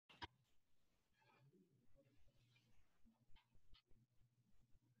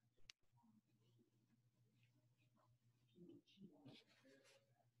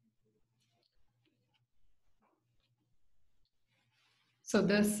So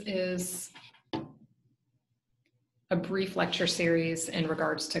this is a brief lecture series in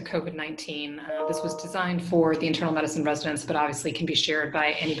regards to COVID-19. This was designed for the internal medicine residents, but obviously can be shared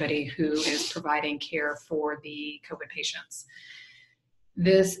by anybody who is providing care for the COVID patients.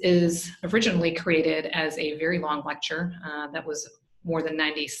 This is originally created as a very long lecture that was more than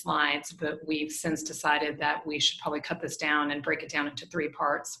 90 slides, but we've since decided that we should probably cut this down and break it down into 3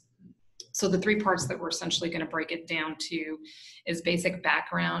 parts. So the 3 parts that we're essentially going to break it down to is basic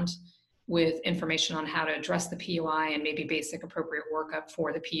background with information on how to address the PUI and maybe basic appropriate workup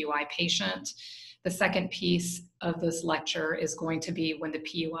for the PUI patient. The second piece of this lecture is going to be when the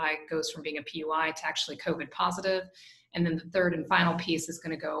PUI goes from being a PUI to actually COVID positive. And then the third and final piece is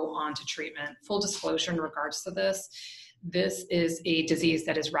going to go on to treatment. Full disclosure in regards to this is a disease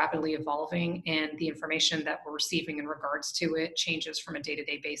that is rapidly evolving, and the information that we're receiving in regards to it changes from a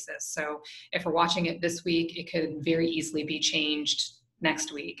day-to-day basis. So if we're watching it this week, it could very easily be changed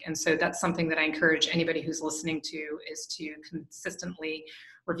next week. And so that's something that I encourage anybody who's listening to is to consistently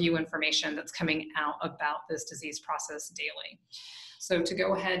review information that's coming out about this disease process daily. So to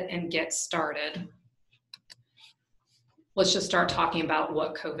go ahead and get started, let's just start talking about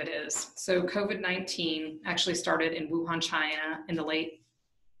what COVID is. So COVID-19 actually started in Wuhan, China in the late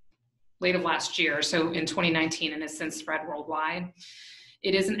of last year, so in 2019, and has since spread worldwide.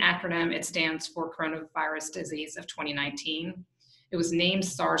 It is an acronym. It stands for Coronavirus Disease of 2019. It was named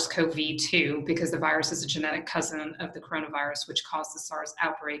SARS-CoV-2 because the virus is a genetic cousin of the coronavirus, which caused the SARS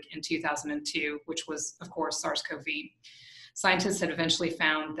outbreak in 2002, which was, of course, SARS-CoV. Scientists had eventually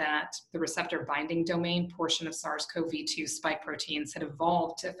found that the receptor binding domain portion of SARS-CoV-2 spike proteins had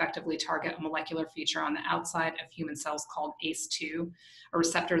evolved to effectively target a molecular feature on the outside of human cells called ACE2, a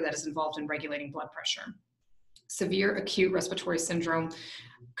receptor that is involved in regulating blood pressure. Severe acute respiratory syndrome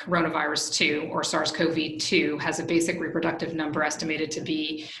coronavirus 2, or SARS-CoV-2, has a basic reproductive number estimated to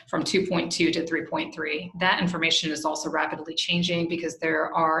be from 2.2 to 3.3. That information is also rapidly changing because there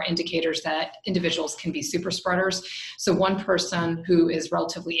are indicators that individuals can be super spreaders. So one person who is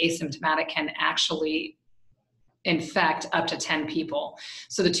relatively asymptomatic can actually infect up to 10 people.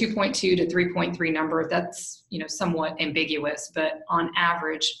 So the 2.2 to 3.3 number, that's somewhat ambiguous, but on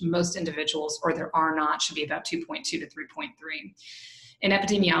average, most individuals, or there are not, should be about 2.2 to 3.3. In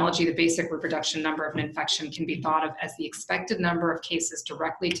epidemiology, the basic reproduction number of an infection can be thought of as the expected number of cases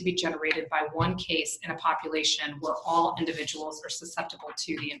directly to be generated by one case in a population where all individuals are susceptible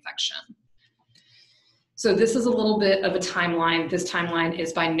to the infection. So this is a little bit of a timeline. This timeline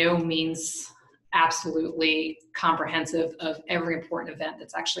is by no means absolutely comprehensive of every important event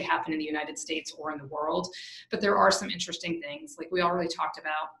that's actually happened in the United States or in the world. But there are some interesting things. Like we already talked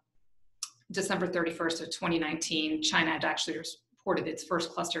about, December 31st of 2019, China had actually reported its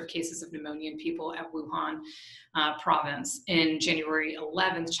first cluster of cases of pneumonia in people at Wuhan province. In January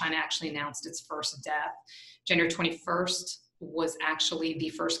 11th, China actually announced its first death. January 21st was actually the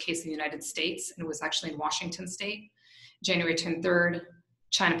first case in the United States, and it was actually in Washington state. January 23rd,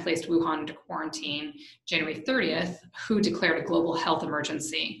 China placed Wuhan into quarantine. January 30th, WHO declared a global health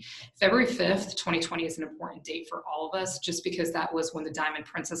emergency. February 5th, 2020 is an important date for all of us just because that was when the Diamond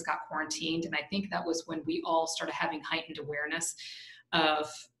Princess got quarantined. And I think that was when we all started having heightened awareness of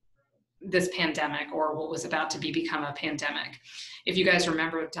this pandemic, or what was about to become a pandemic. If you guys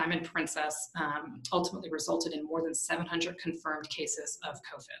remember, Diamond Princess ultimately resulted in more than 700 confirmed cases of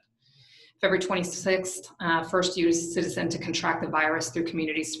COVID. February 26th, first U.S. citizen to contract the virus through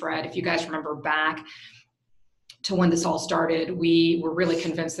community spread. If you guys remember back to when this all started, we were really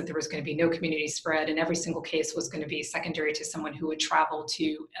convinced that there was going to be no community spread, and every single case was going to be secondary to someone who would travel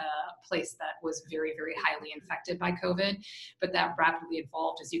to a place that was very, very highly infected by COVID. But that rapidly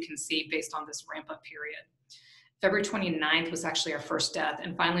evolved, as you can see, based on this ramp-up period. February 29th was actually our first death,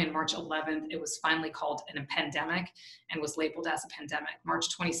 and finally on March 11th, it was finally called a pandemic and was labeled as a pandemic. March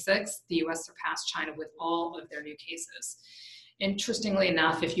 26th, the US surpassed China with all of their new cases. Interestingly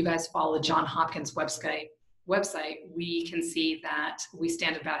enough, if you guys follow the Johns Hopkins website, we can see that we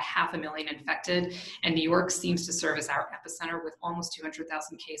stand at about 500,000 infected, and New York seems to serve as our epicenter with almost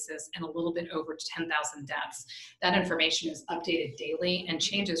 200,000 cases and a little bit over 10,000 deaths. That information is updated daily and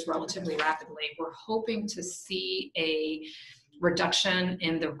changes relatively rapidly. We're hoping to see a reduction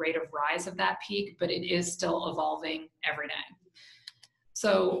in the rate of rise of that peak, but it is still evolving every day.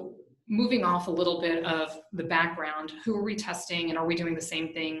 So moving off a little bit of the background, who are we testing, and are we doing the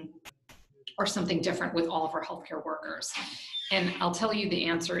same thing or something different with all of our healthcare workers? And I'll tell you the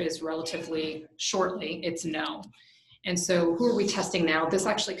answer is relatively shortly, it's no. And so who are we testing now? This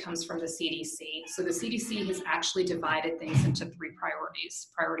actually comes from the CDC. So the CDC has actually divided things into 3 priorities.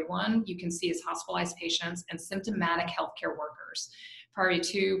 Priority 1, you can see, is hospitalized patients and symptomatic healthcare workers. Priority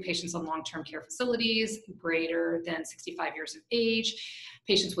 2, patients on long-term care facilities greater than 65 years of age,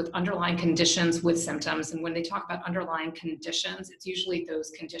 patients with underlying conditions with symptoms. And when they talk about underlying conditions, it's usually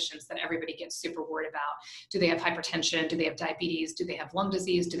those conditions that everybody gets super worried about. Do they have hypertension? Do they have diabetes? Do they have lung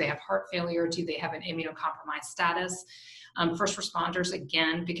disease? Do they have heart failure? Do they have an immunocompromised status? First responders,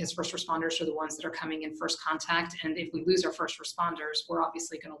 again, because first responders are the ones that are coming in first contact. And if we lose our first responders, we're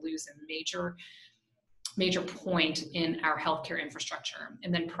obviously going to lose a major point in our healthcare infrastructure.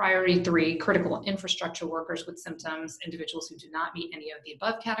 And then priority 3, critical infrastructure workers with symptoms, individuals who do not meet any of the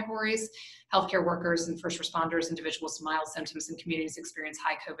above categories, healthcare workers and first responders, individuals with mild symptoms and communities experience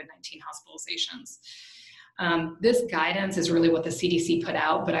high COVID-19 hospitalizations. This guidance is really what the CDC put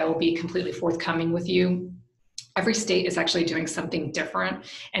out, but I will be completely forthcoming with you. Every state is actually doing something different,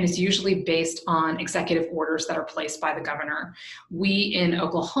 and it's usually based on executive orders that are placed by the governor. We in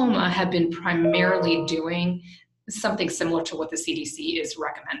Oklahoma have been primarily doing something similar to what the CDC is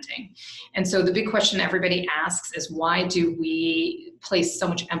recommending. And so the big question everybody asks is, why do we place so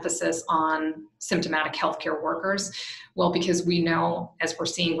much emphasis on symptomatic healthcare workers? Well, because we know, as we're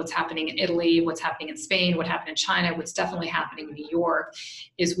seeing what's happening in Italy, what's happening in Spain, what happened in China, what's definitely happening in New York,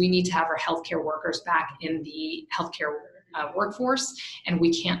 is we need to have our healthcare workers back in the healthcare workforce, and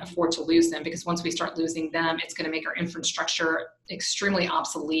we can't afford to lose them, because once we start losing them, it's going to make our infrastructure extremely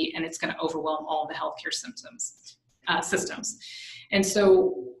obsolete, and it's going to overwhelm all the healthcare systems. And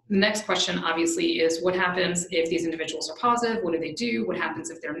so the next question obviously is, what happens if these individuals are positive? What do they do? What happens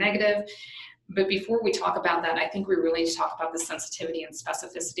if they're negative? But before we talk about that, I think we really need to talk about the sensitivity and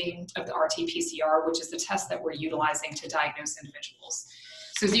specificity of the RT-PCR, which is the test that we're utilizing to diagnose individuals.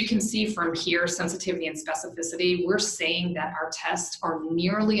 So as you can see from here, sensitivity and specificity, we're saying that our tests are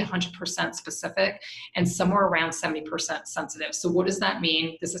nearly 100% specific and somewhere around 70% sensitive. So what does that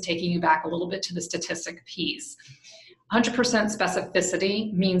mean? This is taking you back a little bit to the statistic piece. 100%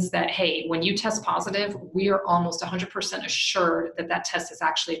 specificity means that, hey, when you test positive, we are almost 100% assured that that test is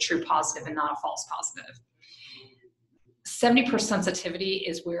actually a true positive and not a false positive. 70% sensitivity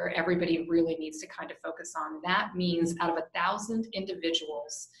is where everybody really needs to kind of focus on. That means out of 1,000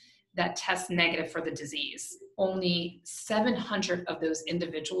 individuals that test negative for the disease, only 700 of those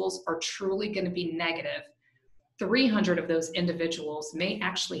individuals are truly going to be negative. 300 of those individuals may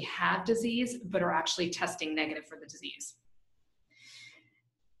actually have disease, but are actually testing negative for the disease.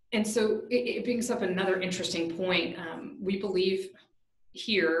 And so it brings up another interesting point. We believe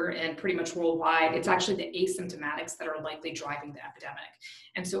here and pretty much worldwide, it's actually the asymptomatics that are likely driving the epidemic.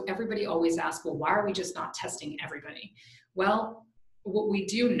 And so everybody always asks, well, why are we just not testing everybody? Well, what we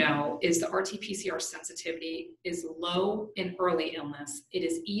do know is the RT-PCR sensitivity is low in early illness. It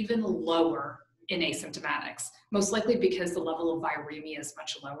is even lower in asymptomatics, most likely because the level of viremia is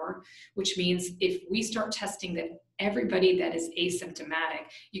much lower, which means if we start testing that everybody that is asymptomatic,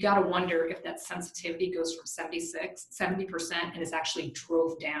 you got to wonder if that sensitivity goes from 70% and is actually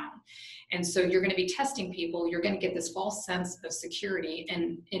drove down. And so you're going to be testing people, you're going to get this false sense of security.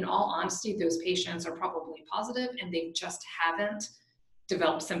 And in all honesty, those patients are probably positive and they just haven't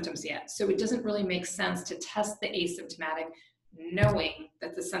developed symptoms yet. So it doesn't really make sense to test the asymptomatic knowing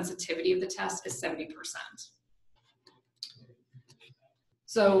that the sensitivity of the test is 70%.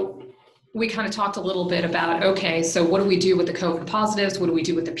 So we kind of talked a little bit about, okay, so what do we do with the COVID positives? What do we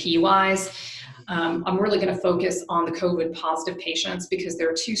do with the PUIs? I'm really going to focus on the COVID positive patients because there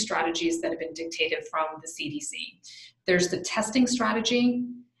are two strategies that have been dictated from the CDC. There's the testing strategy,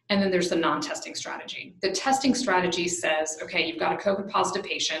 and then there's the non-testing strategy. The testing strategy says, okay, you've got a COVID positive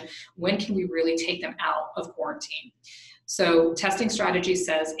patient. When can we really take them out of quarantine? So testing strategy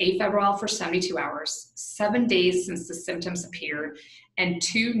says afebrile for 72 hours, 7 days since the symptoms appeared, and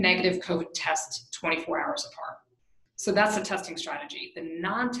 2 negative COVID tests 24 hours apart. So that's the testing strategy. The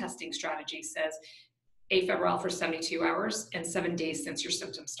non-testing strategy says afebrile for 72 hours and 7 days since your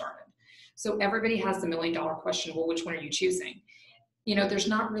symptoms started. So everybody has the million-dollar question, well, which one are you choosing? You know, there's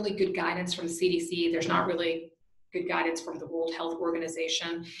not really good guidance from the CDC. There's not really good guidance from the World Health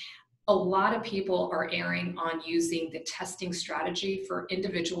Organization. A lot of people are erring on using the testing strategy for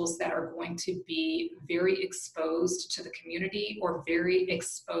individuals that are going to be very exposed to the community or very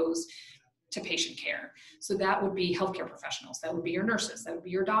exposed to patient care. So that would be healthcare professionals, that would be your nurses, that would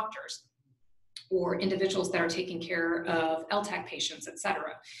be your doctors, or individuals that are taking care of LTAC patients, et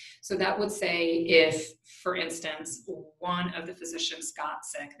cetera. So that would say if, for instance, one of the physicians got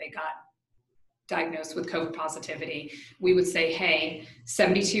sick, they got diagnosed with COVID positivity, we would say, hey,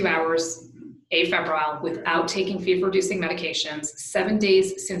 72 hours afebrile without taking fever-reducing medications, 7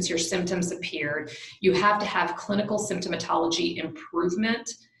 days since your symptoms appeared, you have to have clinical symptomatology improvement,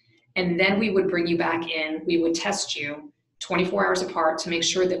 and then we would bring you back in, we would test you, 24 hours apart to make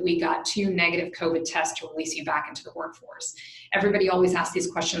sure that we got 2 negative COVID tests to release you back into the workforce. Everybody always asks these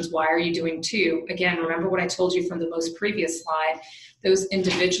questions, why are you doing 2? Again, remember what I told you from the most previous slide, those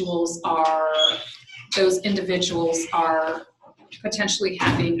individuals are potentially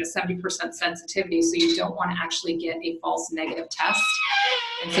having a 70% sensitivity, so you don't want to actually get a false negative test.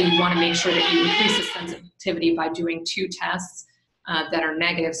 And so you want to make sure that you increase the sensitivity by doing 2 tests that are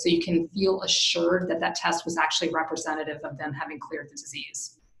negative, so you can feel assured that that test was actually representative of them having cleared the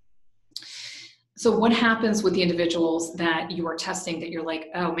disease. So what happens with the individuals that you are testing that you're like,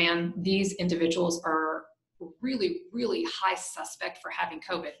 oh man, these individuals are really, really high suspect for having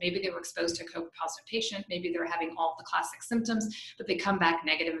COVID. Maybe they were exposed to a COVID positive patient, maybe they're having all the classic symptoms, but they come back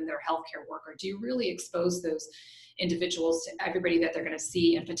negative in their healthcare worker. Do you really expose those individuals to everybody that they're going to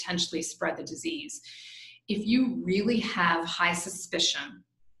see and potentially spread the disease? If you really have high suspicion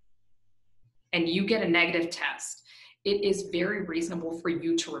and you get a negative test, it is very reasonable for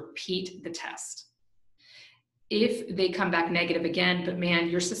you to repeat the test. If they come back negative again, but man,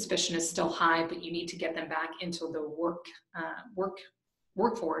 your suspicion is still high, but you need to get them back into the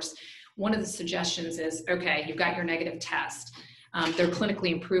workforce, one of the suggestions is, okay, you've got your negative test. They're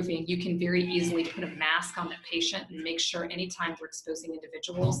clinically improving. You can very easily put a mask on that patient and make sure anytime they're exposing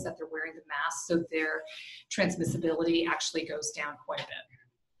individuals that they're wearing the mask so their transmissibility actually goes down quite a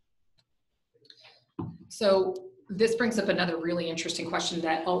bit. So this brings up another really interesting question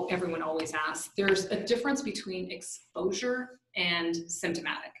that everyone always asks. There's a difference between exposure and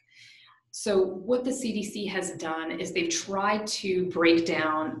symptomatic. So what the CDC has done is they've tried to break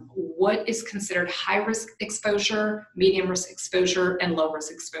down what is considered high-risk exposure, medium-risk exposure, and low-risk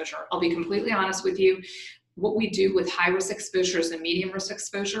exposure. I'll be completely honest with you. What we do with high-risk exposures and medium-risk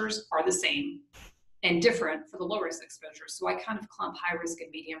exposures are the same and different for the low-risk exposures. So I kind of clump high-risk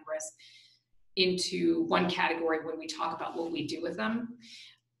and medium-risk into one category when we talk about what we do with them.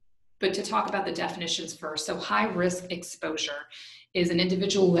 But to talk about the definitions first, so high-risk exposure is an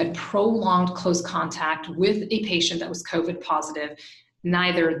individual who had prolonged close contact with a patient that was COVID positive.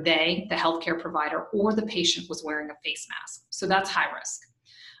 Neither they, the healthcare provider, or the patient was wearing a face mask. So that's high risk.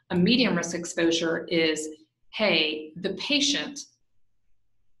 A medium risk exposure is, hey, the patient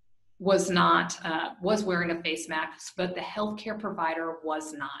was wearing a face mask, but the healthcare provider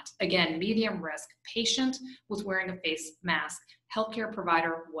was not. Again, medium risk, patient was wearing a face mask, healthcare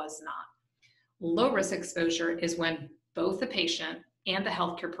provider was not. Low risk exposure is when both the patient and the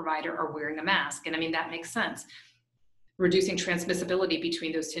healthcare provider are wearing a mask. And I mean, that makes sense. Reducing transmissibility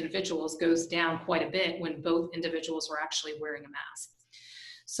between those two individuals goes down quite a bit when both individuals are actually wearing a mask.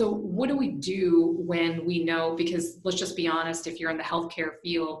 So what do we do when we know, because let's just be honest, if you're in the healthcare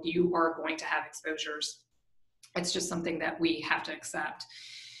field, you are going to have exposures. It's just something that we have to accept.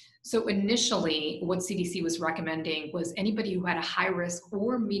 So initially, what CDC was recommending was anybody who had a high risk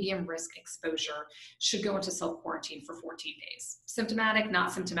or medium risk exposure should go into self-quarantine for 14 days. Symptomatic,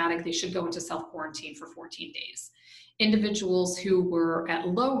 not symptomatic, they should go into self-quarantine for 14 days. Individuals who were at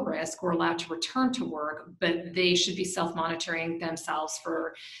low risk were allowed to return to work, but they should be self-monitoring themselves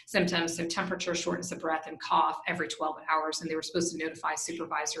for symptoms, so temperature, shortness of breath, and cough every 12 hours, and they were supposed to notify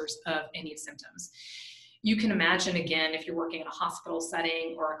supervisors of any symptoms. You can imagine, again, if you're working in a hospital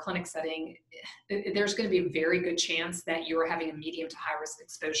setting or a clinic setting, there's going to be a very good chance that you're having a medium to high risk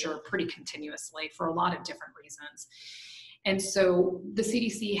exposure pretty continuously for a lot of different reasons. And so the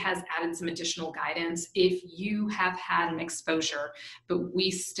CDC has added some additional guidance. If you have had an exposure, but we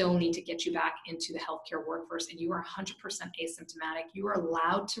still need to get you back into the healthcare workforce and you are 100% asymptomatic, you are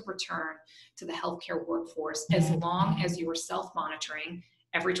allowed to return to the healthcare workforce as long as you are self-monitoring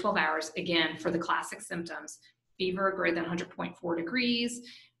every 12 hours, again, for the classic symptoms, fever greater than 100.4 degrees,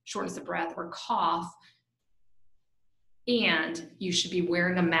 shortness of breath, or cough. And you should be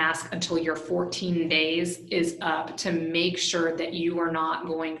wearing a mask until your 14 days is up to make sure that you are not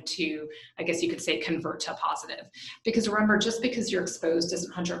going to, I guess you could say, convert to positive. Because remember, just because you're exposed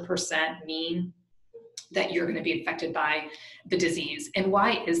doesn't 100% mean that you're going to be infected by the disease. And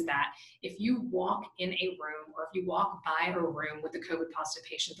why is that? If you walk in a room or if you walk by a room with a COVID positive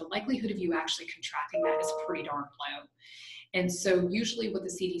patient, the likelihood of you actually contracting that is pretty darn low. And so usually what the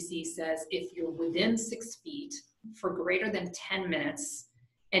CDC says, if you're within 6 feet for greater than 10 minutes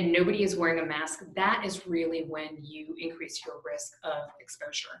and nobody is wearing a mask, that is really when you increase your risk of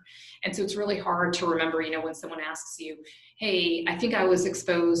exposure. And so it's really hard to remember, when someone asks you, hey, I think I was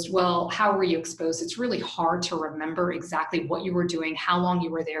exposed. Well, how were you exposed? It's really hard to remember exactly what you were doing, how long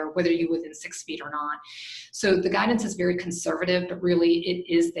you were there, whether you were within 6 feet or not. So the guidance is very conservative, but really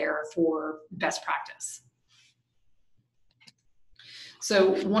it is there for best practice.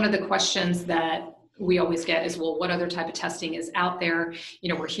 So one of the questions that we always get is, well, what other type of testing is out there?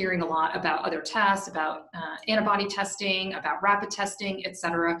 You know, we're hearing a lot about other tests, about antibody testing, about rapid testing, et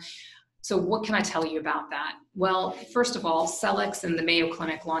cetera. So what can I tell you about that? Well, first of all, Cellex and the Mayo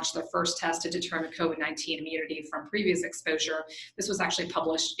Clinic launched their first test to determine COVID-19 immunity from previous exposure. This was actually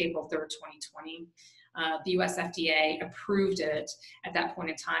published April 3rd, 2020. The US FDA approved it at that point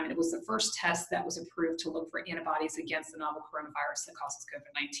in time, and it was the first test that was approved to look for antibodies against the novel coronavirus that causes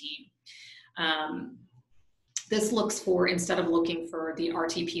COVID-19. This looks for, instead of looking for the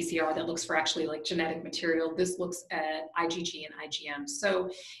RT-PCR that looks for actually like genetic material, this looks at IgG and IgM.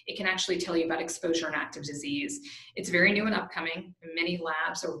 So it can actually tell you about exposure and active disease. It's very new and upcoming. Many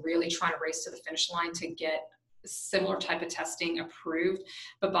labs are really trying to race to the finish line to get similar type of testing approved.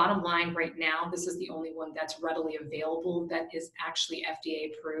 But bottom line right now, this is the only one that's readily available that is actually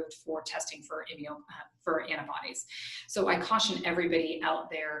FDA approved for testing for antibodies. So I caution everybody out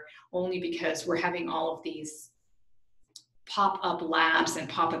there, only because we're having all of these pop-up labs and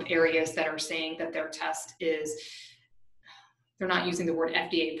pop-up areas that are saying that their test is, they're not using the word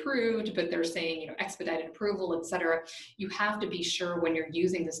FDA approved, but they're saying, you know, expedited approval, et cetera. You have to be sure when you're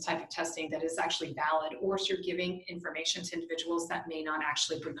using this type of testing that is actually valid, or if you're giving information to individuals that may not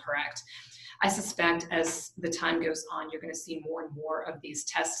actually be correct. I suspect as the time goes on, you're going to see more and more of these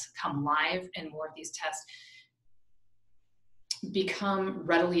tests come live, and more of these tests become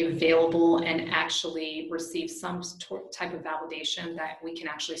readily available and actually receive some type of validation that we can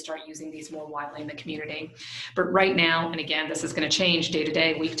actually start using these more widely in the community. But right now, and again, this is going to change day to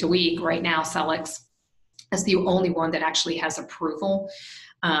day, week to week, right now, Cellex is the only one that actually has approval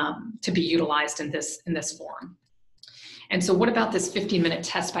to be utilized in this form. And so what about this 15-minute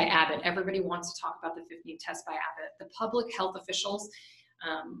test by Abbott? Everybody wants to talk about the 15 test by Abbott. The public health officials,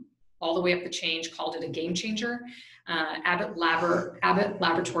 all the way up the chain, called it a game changer. Abbott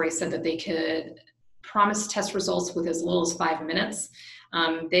Laboratories said that they could promise test results with as little as 5 minutes.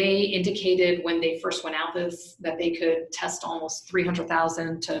 They indicated when they first went out that they could test almost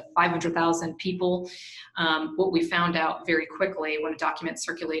 300,000 to 500,000 people. What we found out very quickly when a document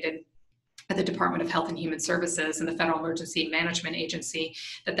circulated at the Department of Health and Human Services and the Federal Emergency Management Agency,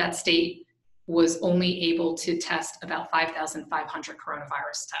 that state was only able to test about 5,500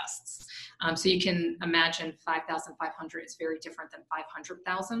 coronavirus tests. So you can imagine 5,500 is very different than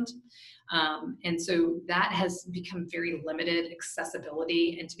 500,000. And so that has become very limited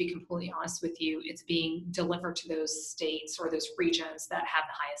accessibility. And to be completely honest with you, it's being delivered to those states or those regions that have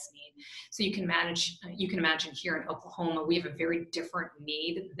the highest need. So you can imagine here in Oklahoma, we have a very different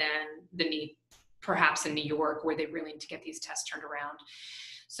need than the need perhaps in New York, where they really need to get these tests turned around.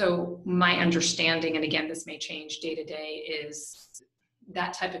 So my understanding, and again, this may change day to day, is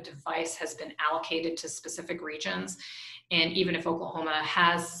that type of device has been allocated to specific regions. And even if Oklahoma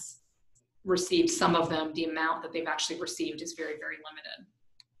has received some of them, the amount that they've actually received is very, very limited.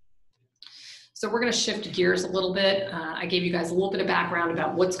 So we're going to shift gears a little bit. I gave you guys a little bit of background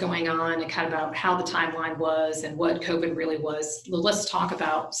about what's going on and kind of about how the timeline was and what COVID really was. Let's talk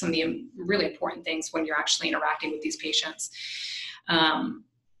about some of the really important things when you're actually interacting with these patients.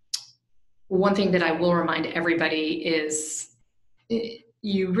 One thing that I will remind everybody is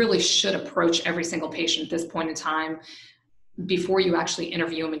you really should approach every single patient at this point in time before you actually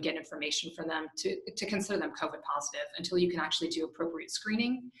interview them and get information from them to consider them COVID positive until you can actually do appropriate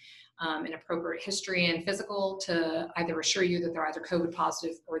screening, and appropriate history and physical to either assure you that they're either COVID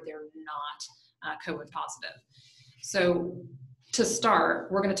positive or they're not COVID positive. So to start,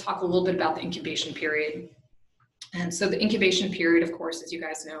 we're going to talk a little bit about the incubation period. And so the incubation period, of course, as you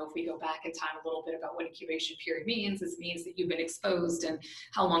guys know, if we go back in time a little bit about what incubation period means, this means that you've been exposed and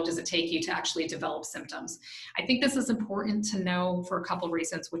how long does it take you to actually develop symptoms. I think this is important to know for a couple of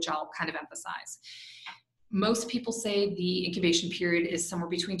reasons, which I'll kind of emphasize. Most people say the incubation period is somewhere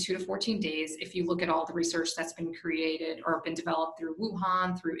between 2 to 14 days. If you look at all the research that's been created or been developed through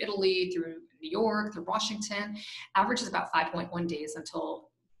Wuhan, through Italy, through New York, through Washington, average is about 5.1 days until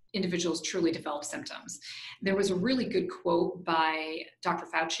individuals truly develop symptoms. There was a really good quote by Dr.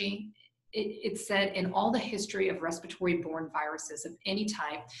 Fauci. It said, in all the history of respiratory-borne viruses of any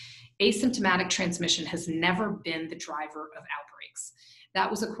type, asymptomatic transmission has never been the driver of outbreaks. That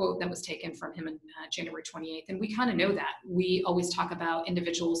was a quote that was taken from him on January 28th. And we kind of know that. We always talk about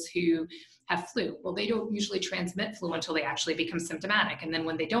individuals who have flu. Well, they don't usually transmit flu until they actually become symptomatic. And then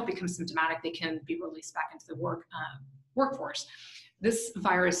when they don't become symptomatic, they can be released back into the workforce. This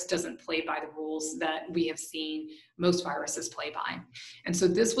virus doesn't play by the rules that we have seen most viruses play by. And so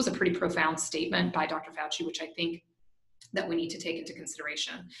this was a pretty profound statement by Dr. Fauci, which I think that we need to take into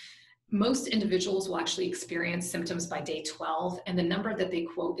consideration. most individuals will actually experience symptoms by day 12, and the number that they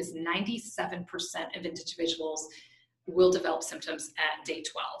quote is 97% of individuals will develop symptoms at day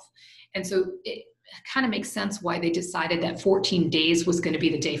 12. And so it kind of makes sense why they decided that 14 days was going to be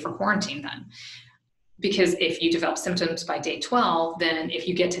the day for quarantine then. Because if you develop symptoms by day 12, then if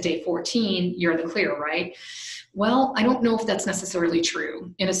you get to day 14, you're in the clear, right? Well, I don't know if that's necessarily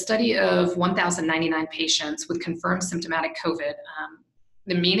true. In a study of 1,099 patients with confirmed symptomatic COVID,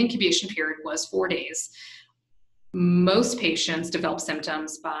 the mean incubation period was 4 days. Most patients develop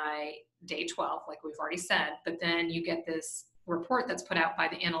symptoms by day 12, like we've already said, but then you get this report that's put out by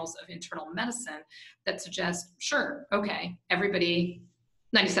the Annals of Internal Medicine that suggests, sure, okay, everybody,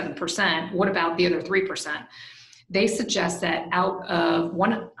 97%, what about the other 3%? They suggest that out of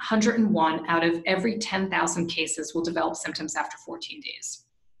 101 out of every 10,000 cases will develop symptoms after 14 days.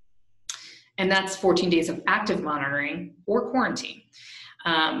 And that's 14 days of active monitoring or quarantine.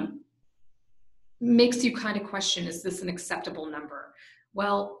 Makes you kind of question, is this an acceptable number?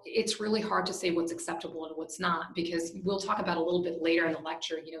 Well, it's really hard to say what's acceptable and what's not, because we'll talk about a little bit later in the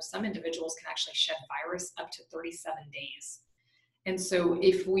lecture, some individuals can actually shed virus up to 37 days. And so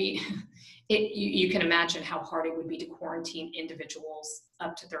if you can imagine how hard it would be to quarantine individuals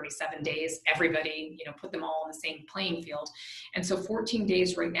up to 37 days, everybody, put them all on the same playing field. And so 14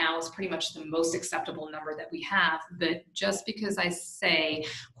 days right now is pretty much the most acceptable number that we have. But just because I say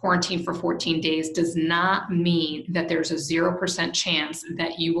quarantine for 14 days does not mean that there's a 0% chance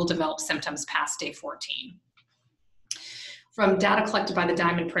that you will develop symptoms past day 14. From data collected by the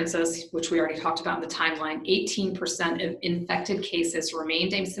Diamond Princess, which we already talked about in the timeline, 18% of infected cases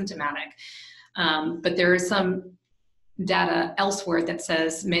remained asymptomatic. But there is some data elsewhere that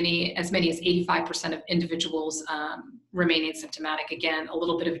says as many as 85% of individuals remain asymptomatic. Again, a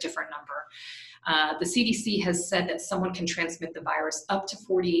little bit of a different number. The CDC has said that someone can transmit the virus up to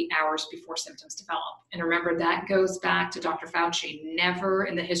 48 hours before symptoms develop. And remember, that goes back to Dr. Fauci. Never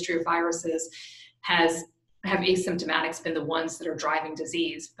in the history of viruses have asymptomatics been the ones that are driving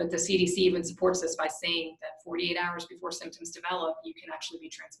disease. But the CDC even supports this by saying that 48 hours before symptoms develop, you can actually be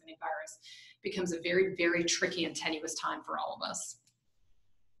transmitting virus. It becomes a very, very tricky and tenuous time for all of us.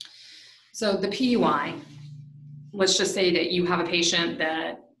 So the PUI, let's just say that you have a patient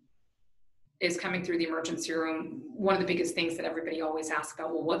that is coming through the emergency room. One of the biggest things that everybody always asks about,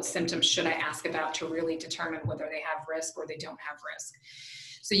 well, what symptoms should I ask about to really determine whether they have risk or they don't have risk?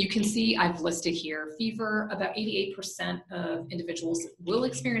 So you can see I've listed here fever. About 88% of individuals will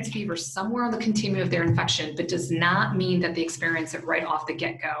experience fever somewhere on the continuum of their infection, but does not mean that they experience it right off the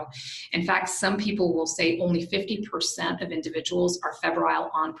get-go. In fact, some people will say only 50% of individuals are febrile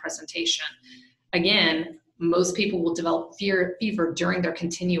on presentation. Again, most people will develop fever during their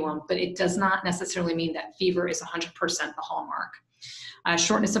continuum, but it does not necessarily mean that fever is 100% the hallmark.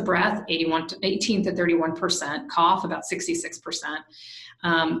 Shortness of breath, 18 to 31%, cough, about 66%.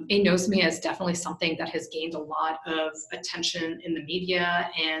 Anosmia is definitely something that has gained a lot of attention in the media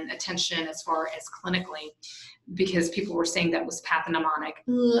and attention as far as clinically, because people were saying that was pathognomonic.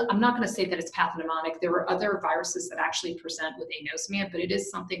 I'm not going to say that it's pathognomonic. There are other viruses that actually present with anosmia, but it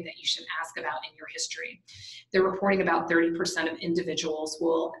is something that you should ask about in your history. They're reporting about 30% of individuals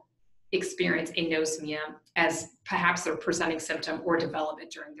will experience anosmia as perhaps their presenting symptom or develop it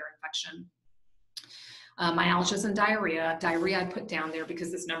during their infection. Myalgias and diarrhea. Diarrhea I put down there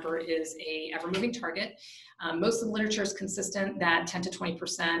because this number is a ever-moving target. Most of the literature is consistent that 10 to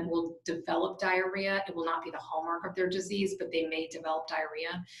 20% will develop diarrhea. It will not be the hallmark of their disease, but they may develop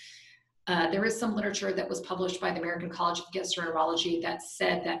diarrhea. There is some literature that was published by the American College of Gastroenterology that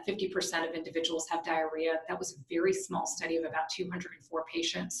said that 50% of individuals have diarrhea. That was a very small study of about 204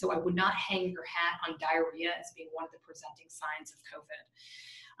 patients. So I would not hang your hat on diarrhea as being one of the presenting signs of COVID.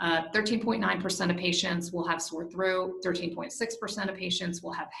 13.9% of patients will have sore throat. 13.6% of patients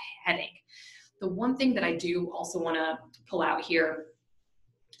will have headache. The one thing that I do also want to pull out here,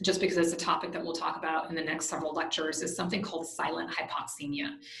 just because it's a topic that we'll talk about in the next several lectures, is something called silent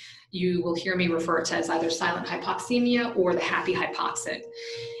hypoxemia. You will hear me refer to it as either silent hypoxemia or the happy hypoxic.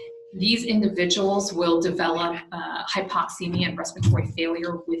 These individuals will develop hypoxemia and respiratory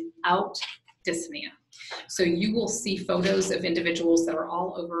failure without dyspnea. So you will see photos of individuals that are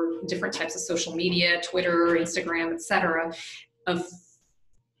all over different types of social media, Twitter, Instagram, etc., of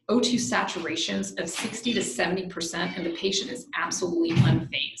O2 saturations of 60 to 70%, and the patient is absolutely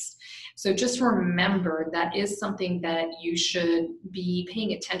unfazed. So just remember that is something that you should be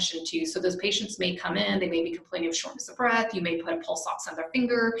paying attention to. So those patients may come in, they may be complaining of shortness of breath, you may put a pulse ox on their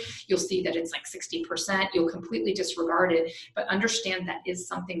finger, you'll see that it's like 60%, you'll completely disregard it, but understand that is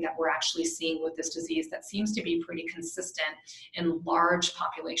something that we're actually seeing with this disease that seems to be pretty consistent in large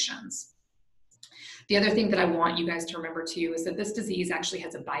populations. The other thing that I want you guys to remember too is that this disease actually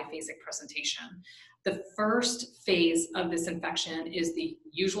has a biphasic presentation. The first phase of this infection is the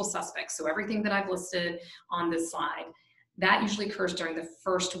usual suspects. So everything that I've listed on this slide, that usually occurs during the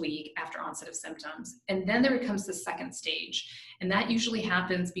first week after onset of symptoms. And then there becomes the second stage. And that usually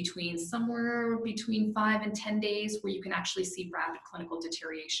happens somewhere between 5 and 10 days where you can actually see rapid clinical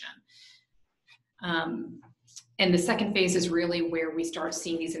deterioration. And the second phase is really where we start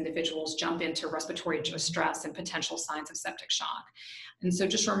seeing these individuals jump into respiratory distress and potential signs of septic shock. And so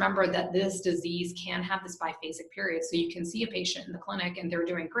just remember that this disease can have this biphasic period. So you can see a patient in the clinic and they're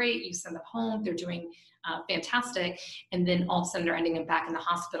doing great, you send them home, they're doing fantastic, and then all of a sudden they're ending up back in the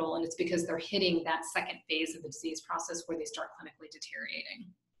hospital, and it's because they're hitting that second phase of the disease process where they start clinically deteriorating.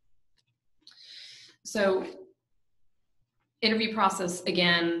 So interview process,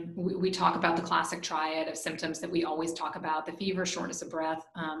 again, we talk about the classic triad of symptoms that we always talk about, the fever, shortness of breath,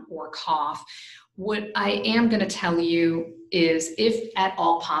 or cough. What I am going to tell you is, if at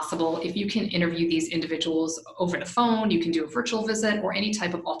all possible, if you can interview these individuals over the phone, you can do a virtual visit or any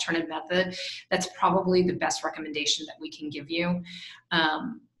type of alternate method, that's probably the best recommendation that we can give you.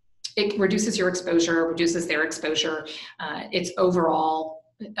 It reduces your exposure, reduces their exposure. It's overall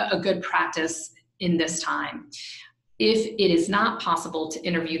a good practice in this time. If it is not possible to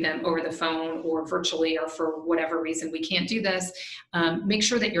interview them over the phone or virtually, or for whatever reason we can't do this, make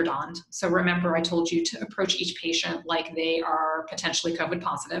sure that you're donned. So remember, I told you to approach each patient like they are potentially COVID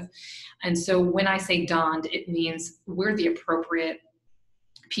positive. And so when I say donned, it means wear the appropriate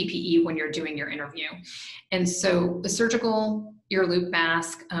PPE when you're doing your interview. And so the surgical ear loop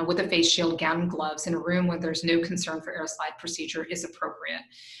mask with a face shield, gown, and gloves in a room where there's no concern for aerosolized procedure is appropriate.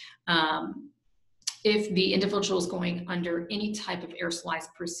 If the individual is going under any type of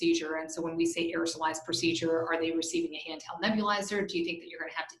aerosolized procedure, and so when we say aerosolized procedure, are they receiving a handheld nebulizer? Do you think that you're going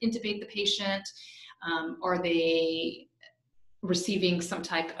to have to intubate the patient? Are they receiving some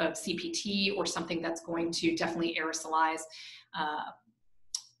type of CPT or something that's going to definitely aerosolize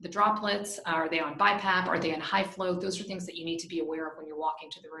the droplets? Are they on BiPAP? Are they on high flow? Those are things that you need to be aware of when you're walking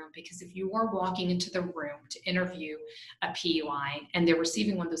to the room, because if you are walking into the room to interview a PUI and they're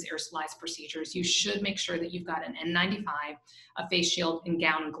receiving one of those aerosolized procedures, you should make sure that you've got an N95, a face shield, and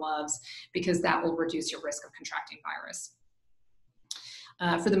gown and gloves, because that will reduce your risk of contracting virus.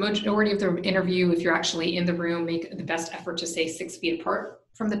 For the majority of the interview, if you're actually in the room, make the best effort to stay 6 feet apart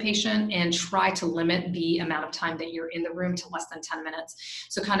from the patient and try to limit the amount of time that you're in the room to less than 10 minutes.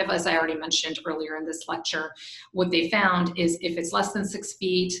 So kind of as I already mentioned earlier in this lecture, what they found is if it's less than 6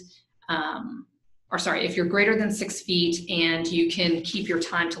 feet, if you're greater than 6 feet and you can keep your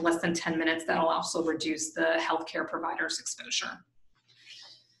time to less than 10 minutes, that'll also reduce the healthcare provider's exposure.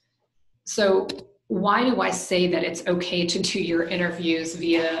 So why do I say that it's okay to do your interviews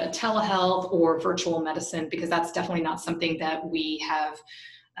via telehealth or virtual medicine? Because that's definitely not something that we have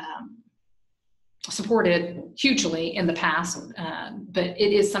supported hugely in the past, but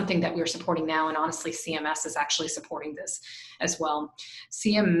it is something that we're supporting now, and honestly, CMS is actually supporting this as well.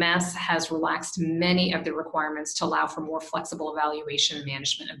 CMS has relaxed many of the requirements to allow for more flexible evaluation and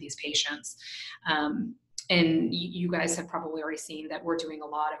management of these patients. And you guys have probably already seen that we're doing a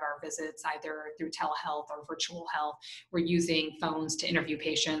lot of our visits either through telehealth or virtual health. We're using phones to interview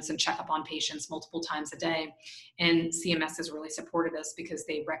patients and check up on patients multiple times a day. And CMS has really supported us because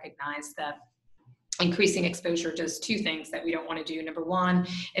they recognize that increasing exposure does 2 things that we don't want to do. Number 1,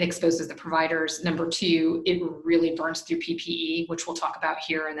 it exposes the providers. Number 2, it really burns through PPE, which we'll talk about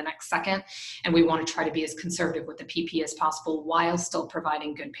here in the next second. And we want to try to be as conservative with the PPE as possible while still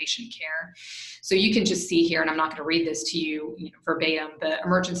providing good patient care. So you can just see here, and I'm not going to read this to you, verbatim, but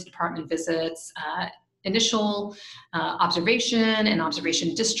emergency department visits, initial observation and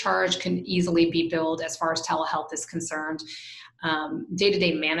observation discharge can easily be billed as far as telehealth is concerned.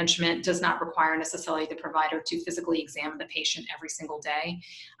 Day-to-day management does not require necessarily the provider to physically examine the patient every single day,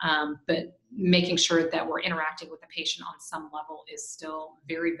 but making sure that we're interacting with the patient on some level is still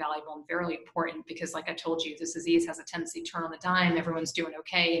very valuable and very important, because like I told you, this disease has a tendency to turn on the dime, everyone's doing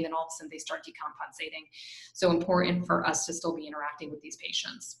okay, and then all of a sudden they start decompensating. So important for us to still be interacting with these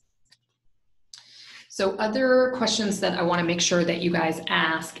patients. So other questions that I want to make sure that you guys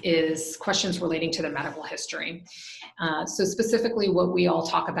ask is questions relating to their medical history. So specifically what we all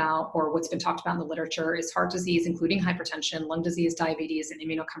talk about, or what's been talked about in the literature, is heart disease, including hypertension, lung disease, diabetes, and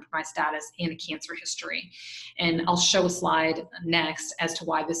immunocompromised status, and a cancer history. And I'll show a slide next as to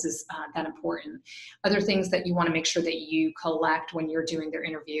why this is that important. Other things that you want to make sure that you collect when you're doing their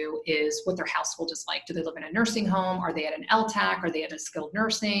interview is what their household is like. Do they live in a nursing home? Are they at an LTAC? Are they at a skilled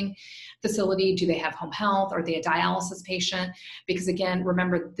nursing facility? Do they have home health? Are they a dialysis patient? Because again,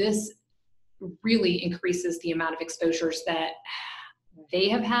 remember, this really increases the amount of exposures that they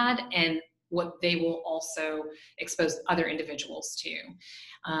have had and what they will also expose other individuals to.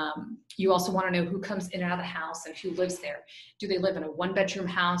 You also want to know who comes in and out of the house and who lives there. Do they live in a 1-bedroom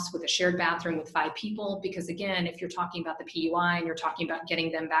house with a shared bathroom with 5 people? Because again, if you're talking about the PUI and you're talking about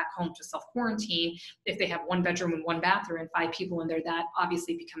getting them back home to self-quarantine, if they have 1 bedroom and 1 bathroom and 5 people in there, that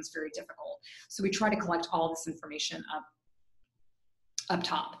obviously becomes very difficult. So we try to collect all this information up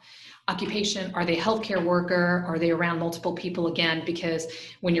top. Occupation, are they a healthcare worker? Are they around multiple people? Again, because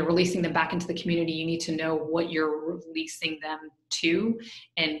when you're releasing them back into the community, you need to know what you're releasing them to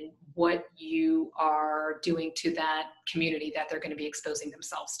and what you are doing to that community that they're going to be exposing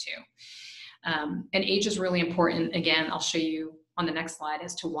themselves to. And age is really important. Again, I'll show you on the next slide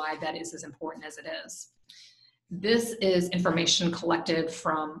as to why that is as important as it is. This is information collected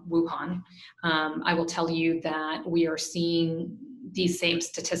from Wuhan. I will tell you that we are seeing these same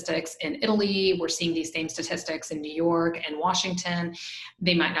statistics in Italy. We're seeing these same statistics in New York and Washington.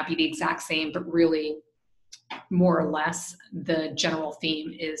 They might not be the exact same, but really more or less the general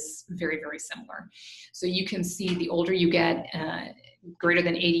theme is very, very similar. So you can see the older you get, greater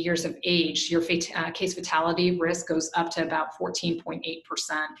than 80 years of age, your case fatality risk goes up to about 14.8%.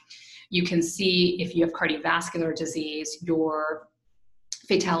 You can see if you have cardiovascular disease, your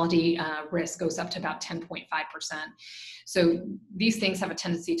fatality risk goes up to about 10.5%. So these things have a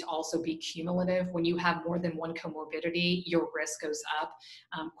tendency to also be cumulative. When you have more than one comorbidity, your risk goes up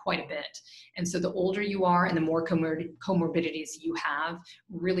quite a bit. And so the older you are and the more comorbidities you have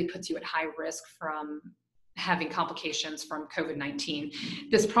really puts you at high risk from having complications from COVID-19.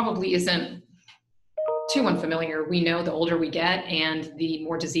 This probably isn't too unfamiliar. We know the older we get and the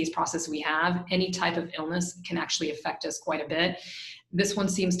more disease process we have, any type of illness can actually affect us quite a bit. This one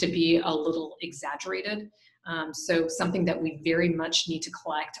seems to be a little exaggerated. So something that we very much need to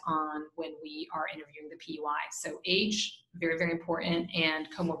collect on when we are interviewing the PUI. So age, very, very important, and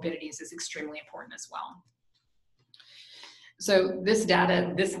comorbidities is extremely important as well. So this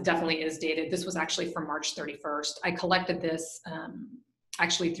data, this definitely is dated. This was actually from March 31st. I collected this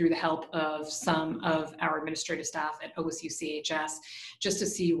actually through the help of some of our administrative staff at OSU-CHS, just to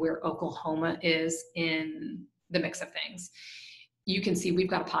see where Oklahoma is in the mix of things. You can see we've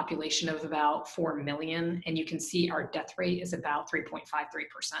got a population of about 4 million, and you can see our death rate is about 3.53%.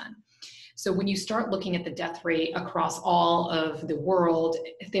 So when you start looking at the death rate across all of the world,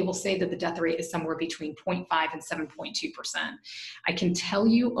 they will say that the death rate is somewhere between 0.5 and 7.2%. I can tell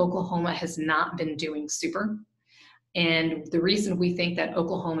you Oklahoma has not been doing super. And the reason we think that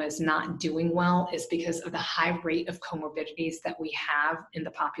Oklahoma is not doing well is because of the high rate of comorbidities that we have in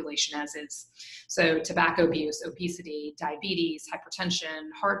the population as is. So tobacco abuse, obesity, diabetes,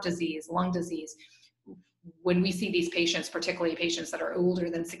 hypertension, heart disease, lung disease. When we see these patients, particularly patients that are older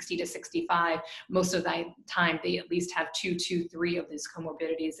than 60 to 65, most of the time they at least have 2 to 3 of these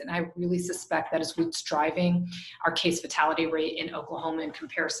comorbidities. And I really suspect that is what's driving our case fatality rate in Oklahoma in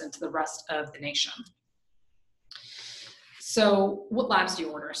comparison to the rest of the nation. So what labs do you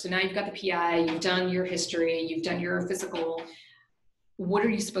order? So now you've got the PI, you've done your history, you've done your physical. What are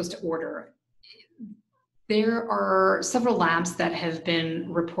you supposed to order? There are several labs that have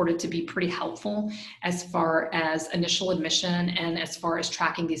been reported to be pretty helpful as far as initial admission and as far as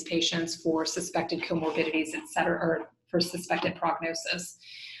tracking these patients for suspected comorbidities, et cetera, or for suspected prognosis.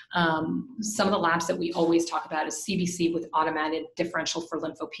 Some of the labs that we always talk about is CBC with automated differential for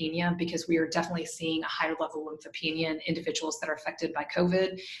lymphopenia, because we are definitely seeing a higher level of lymphopenia in individuals that are affected by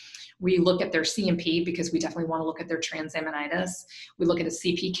COVID. We look at their CMP because we definitely want to look at their transaminitis. We look at a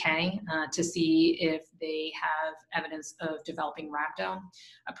CPK to see if they have evidence of developing rhabdo,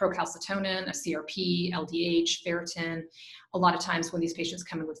 a procalcitonin, a CRP, LDH, ferritin. A lot of times when these patients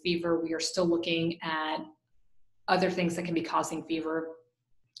come in with fever, we are still looking at other things that can be causing fever,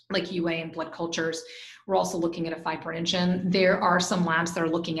 like UA and blood cultures. We're also looking at a fibrinogen. There are some labs that are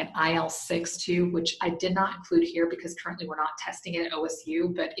looking at IL-6 too, which I did not include here because currently we're not testing it at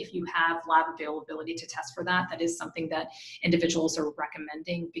OSU, but if you have lab availability to test for that, that is something that individuals are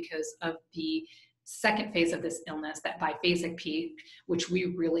recommending because of the second phase of this illness, that biphasic peak, which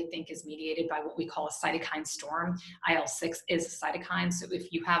we really think is mediated by what we call a cytokine storm. IL-6 is a cytokine, so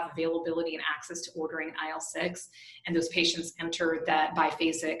if you have availability and access to ordering IL-6, and those patients enter that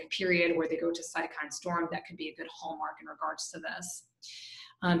biphasic period where they go to cytokine storm, that could be a good hallmark in regards to this.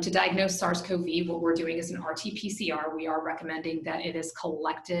 To diagnose SARS-CoV, what we're doing is an RT-PCR. We are recommending that it is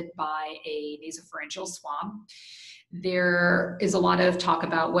collected by a nasopharyngeal swab. There is a lot of talk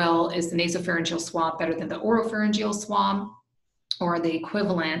about, well, is the nasopharyngeal swab better than the oropharyngeal swab, or are they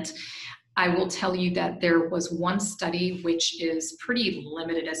equivalent? I will tell you that there was one study which is pretty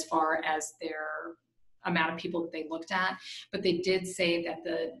limited as far as their amount of people that they looked at, but they did say that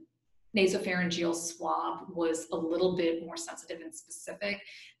the nasopharyngeal swab was a little bit more sensitive and specific.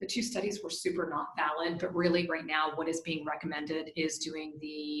 The two studies were super not valid, but really right now what is being recommended is doing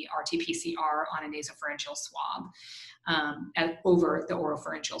the RT-PCR on a nasopharyngeal swab over the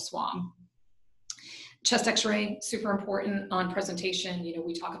oropharyngeal swab. Chest x-ray, super important on presentation. You know,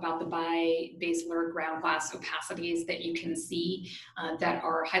 we talk about the bibasilar ground glass opacities that you can see that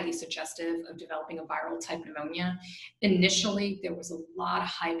are highly suggestive of developing a viral type pneumonia. Initially, there was a lot of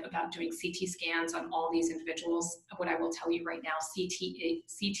hype about doing CT scans on all these individuals. What I will tell you right now,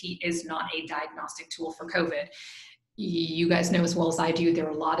 CT is not a diagnostic tool for COVID. You guys know as well as I do, there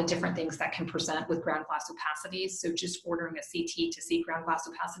are a lot of different things that can present with ground glass opacities. So just ordering a CT to see ground glass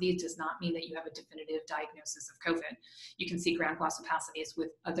opacities does not mean that you have a definitive diagnosis of COVID. You can see ground glass opacities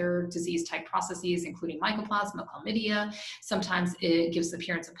with other disease type processes, including mycoplasma, chlamydia. Sometimes it gives the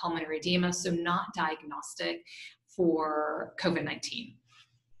appearance of pulmonary edema, so not diagnostic for COVID-19.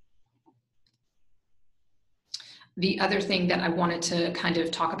 The other thing that I wanted to kind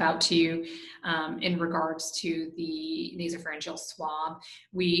of talk about to you in regards to the nasopharyngeal swab,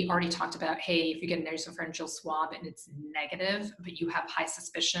 we already talked about, hey, if you get a nasopharyngeal swab and it's negative, but you have high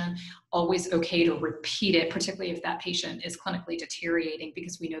suspicion, always okay to repeat it, particularly if that patient is clinically deteriorating,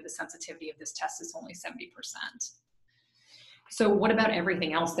 because we know the sensitivity of this test is only 70%. So what about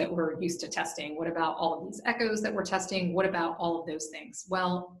everything else that we're used to testing? What about all of these echoes that we're testing? What about all of those things?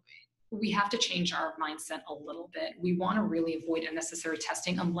 Well, we have to change our mindset a little bit. We want to really avoid unnecessary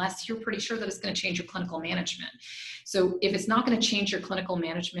testing unless you're pretty sure that it's going to change your clinical management. So if it's not going to change your clinical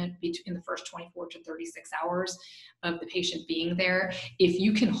management in the first 24 to 36 hours of the patient being there, if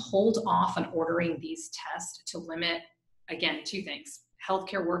you can hold off on ordering these tests to limit, again, two things: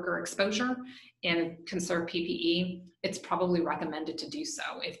 healthcare worker exposure and conserve PPE, it's probably recommended to do so.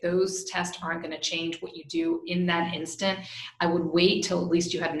 If those tests aren't going to change what you do in that instant, I would wait till at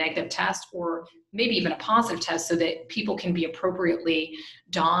least you had a negative test, or maybe even a positive test, so that people can be appropriately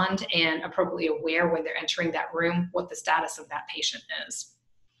donned and appropriately aware when they're entering that room what the status of that patient is.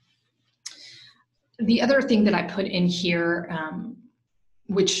 The other thing that I put in here,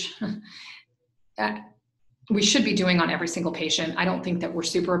 which we should be doing on every single patient. I don't think that we're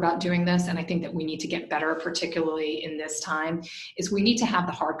super about doing this, and I think that we need to get better, particularly in this time, is we need to have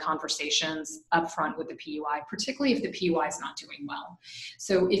the hard conversations up front with the PUI, particularly if the PUI is not doing well.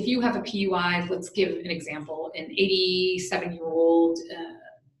 So if you have a PUI, let's give an example, an 87-year-old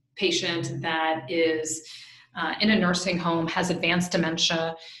patient that is in a nursing home, has advanced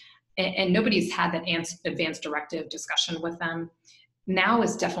dementia, and nobody's had that advanced directive discussion with them. Now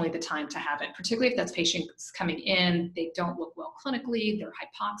is definitely the time to have it, particularly if that's patients coming in, they don't look well clinically, they're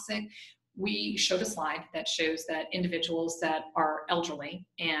hypoxic. We showed a slide that shows that individuals that are elderly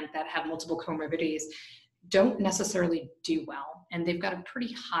and that have multiple comorbidities don't necessarily do well, and they've got a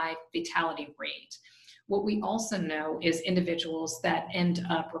pretty high fatality rate. What we also know is individuals that end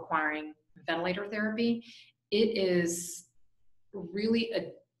up requiring ventilator therapy, it is really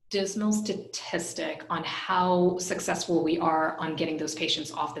a dismal statistic on how successful we are on getting those patients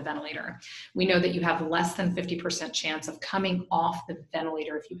off the ventilator. We know that you have less than 50% chance of coming off the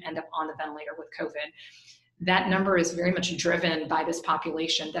ventilator if you end up on the ventilator with COVID. That number is very much driven by this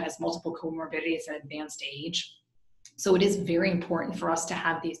population that has multiple comorbidities and advanced age. So it is very important for us to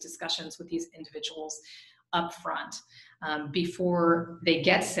have these discussions with these individuals up front before they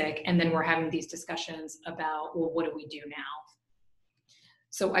get sick, and then we're having these discussions about, well, what do we do now?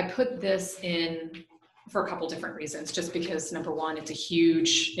 So I put this in for a couple different reasons, just because number one, it's a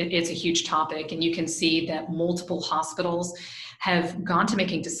huge topic, and you can see that multiple hospitals have gone to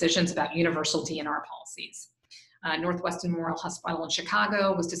making decisions about universal DNR policies. Northwestern Memorial Hospital in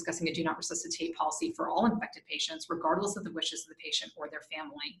Chicago was discussing a do not resuscitate policy for all infected patients, regardless of the wishes of the patient or their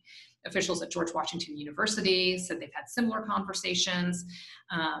family. Officials at George Washington University said they've had similar conversations.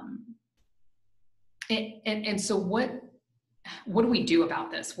 So what do we do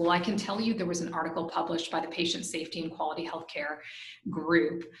about this? Well, I can tell you there was an article published by the Patient Safety and Quality Healthcare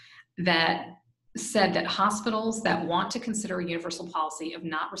group that said that hospitals that want to consider a universal policy of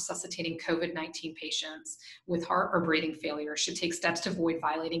not resuscitating COVID-19 patients with heart or breathing failure should take steps to avoid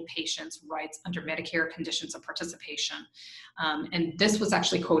violating patients' rights under Medicare conditions of participation. And this was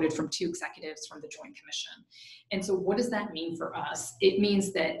actually quoted from 2 executives from the Joint Commission. And so what does that mean for us? It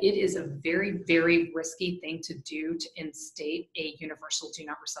means that it is a very, very risky thing to do to instate a universal do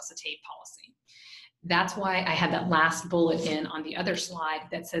not resuscitate policy. That's why I had that last bullet in on the other slide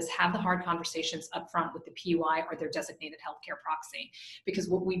that says have the hard conversations up front with the PUI or their designated healthcare proxy, because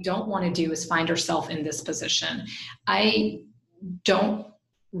what we don't want to do is find ourselves in this position. I don't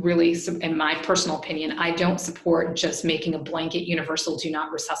really, in my personal opinion, I don't support just making a blanket universal do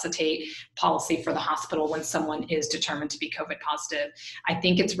not resuscitate policy for the hospital when someone is determined to be COVID positive. I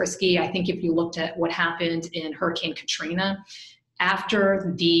think it's risky. I think if you looked at what happened in Hurricane Katrina,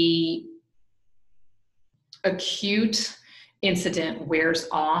 after the acute incident wears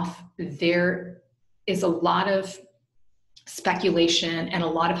off, there is a lot of speculation and a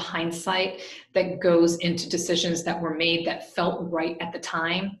lot of hindsight that goes into decisions that were made that felt right at the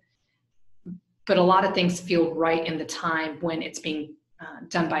time. But a lot of things feel right in the time when it's being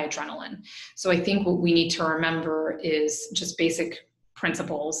done by adrenaline. So I think what we need to remember is just basic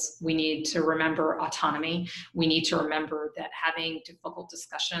principles. We need to remember autonomy. We need to remember that having difficult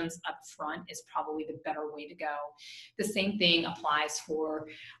discussions up front is probably the better way to go. The same thing applies for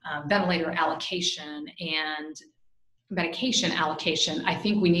ventilator allocation and medication allocation. I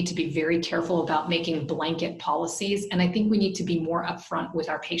think we need to be very careful about making blanket policies, and I think we need to be more upfront with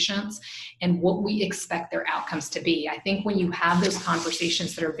our patients and what we expect their outcomes to be. I think when you have those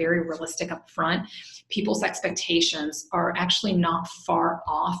conversations that are very realistic up front, people's expectations are actually not far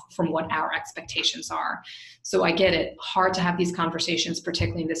off from what our expectations are. So I get it, hard to have these conversations,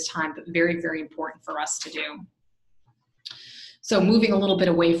 particularly in this time, but very, very important for us to do. So moving a little bit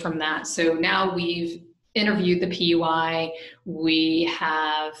away from that. So now we've interviewed the PUI, we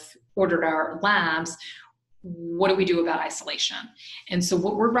have ordered our labs. What do we do about isolation? And so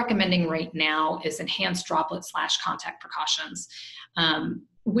what we're recommending right now is enhanced droplet/contact precautions,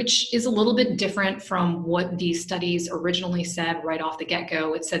 which is a little bit different from what these studies originally said right off the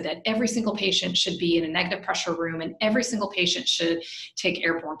get-go. It said that every single patient should be in a negative pressure room and every single patient should take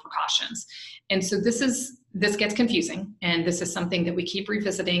airborne precautions. And so this gets confusing, and this is something that we keep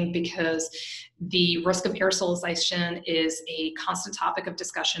revisiting because the risk of aerosolization is a constant topic of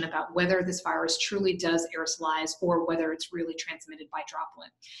discussion about whether this virus truly does aerosolize or whether it's really transmitted by droplet.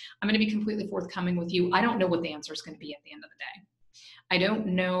 I'm going to be completely forthcoming with you. I don't know what the answer is going to be at the end of the day. I don't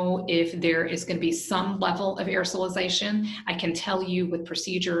know if there is going to be some level of aerosolization. I can tell you with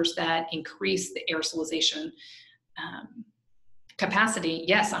procedures that increase the aerosolization capacity,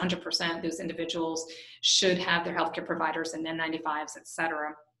 yes, 100%, those individuals should have their healthcare providers and N95s, et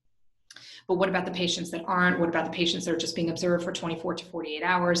cetera. But what about the patients that aren't? What about the patients that are just being observed for 24 to 48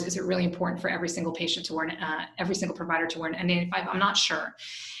 hours? Is it really important for every single patient to wear, every single provider to wear an N95? I'm not sure.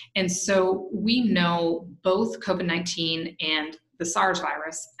 And so we know both COVID-19 and the SARS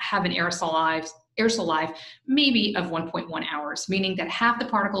virus have an aerosol life maybe of 1.1 hours, meaning that half the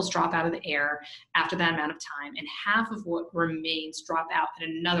particles drop out of the air after that amount of time, and half of what remains drop out at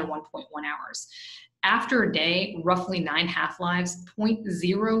another 1.1 hours. After a day, roughly 9 half-lives,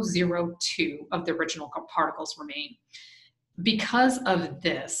 0.002 of the original particles remain. Because of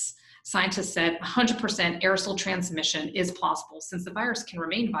this, scientists said 100% aerosol transmission is plausible since the virus can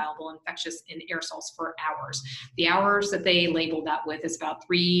remain viable and infectious in aerosols for hours. The hours that they labeled that with is about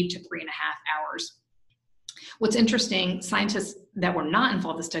 3 to 3.5 hours. What's interesting, scientists that were not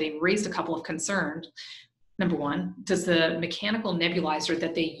involved in the study raised a couple of concerns. Number one, does the mechanical nebulizer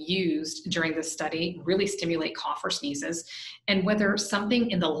that they used during this study really stimulate cough or sneezes? And whether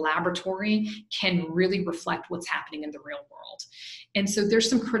something in the laboratory can really reflect what's happening in the real world. And so there's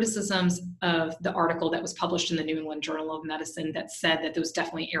some criticisms of the article that was published in the New England Journal of Medicine that said that those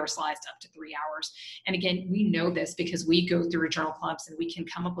definitely aerosolized up to 3 hours. And again, we know this because we go through journal clubs and we can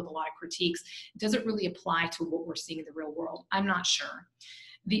come up with a lot of critiques. Does it really apply to what we're seeing in the real world? I'm not sure.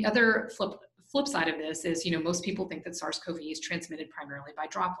 The other flip side of this is, most people think that SARS-CoV is transmitted primarily by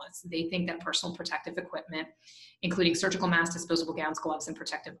droplets. They think that personal protective equipment, including surgical masks, disposable gowns, gloves, and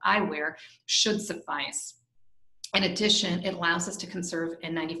protective eyewear, should suffice. In addition, it allows us to conserve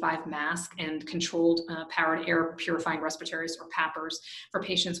N95 masks and controlled powered air purifying respirators, or PAPRs, for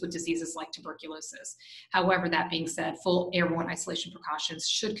patients with diseases like tuberculosis. However, that being said, full airborne isolation precautions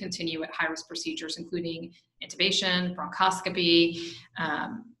should continue at high-risk procedures, including intubation, bronchoscopy,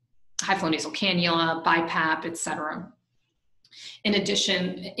 high-flow nasal cannula, BiPAP, et cetera. In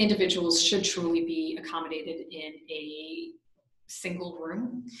addition, individuals should truly be accommodated in a single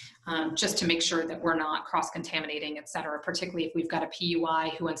room, just to make sure that we're not cross-contaminating, et cetera, particularly if we've got a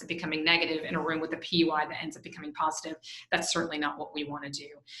PUI who ends up becoming negative in a room with a PUI that ends up becoming positive. That's certainly not what we want to do.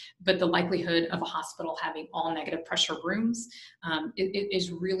 But the likelihood of a hospital having all negative pressure rooms it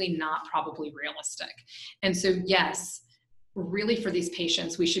is really not probably realistic. And so, yes, really for these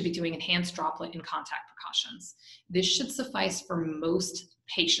patients, we should be doing enhanced droplet and contact precautions. This should suffice for most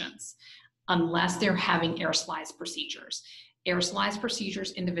patients unless they're having aerosolized procedures. Aerosolized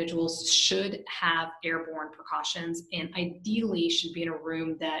procedures, individuals should have airborne precautions and ideally should be in a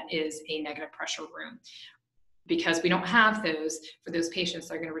room that is a negative pressure room. Because we don't have those, for those patients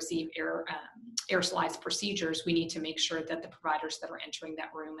that are going to receive aerosolized procedures, we need to make sure that the providers that are entering that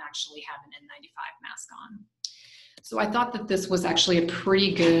room actually have an N95 mask on. So I thought that this was actually a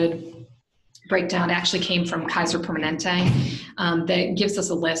pretty good breakdown. It actually came from Kaiser Permanente that gives us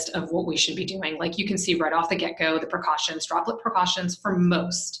a list of what we should be doing. Like you can see right off the get-go, the precautions, droplet precautions for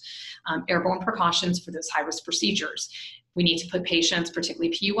most, airborne precautions for those high-risk procedures. We need to put patients,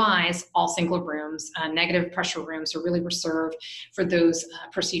 particularly PUIs, all single rooms. Negative pressure rooms are really reserved for those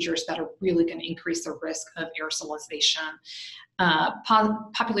procedures that are really going to increase the risk of aerosolization.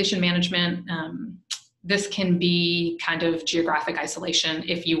 Population management, this can be kind of geographic isolation,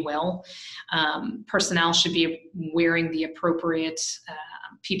 if you will. Personnel should be wearing the appropriate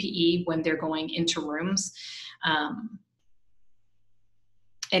PPE when they're going into rooms.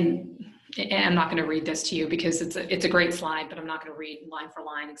 And I'm not going to read this to you because it's a great slide, but I'm not going to read line for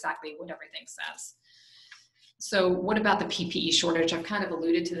line exactly what everything says. So what about the PPE shortage? I've kind of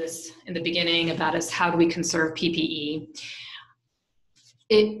alluded to this in the beginning about how do we conserve PPE.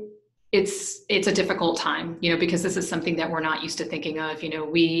 It's a difficult time, because this is something that we're not used to thinking of.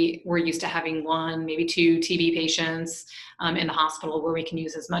 We're used to having 1, maybe 2 TB patients in the hospital where we can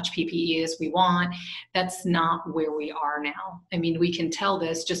use as much PPE as we want. That's not where we are now. I mean, we can tell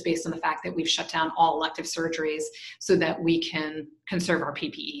this just based on the fact that we've shut down all elective surgeries so that we can conserve our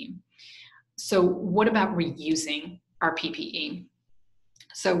PPE. So what about reusing our PPE?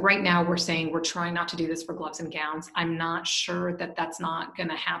 So right now we're saying we're trying not to do this for gloves and gowns. I'm not sure that that's not going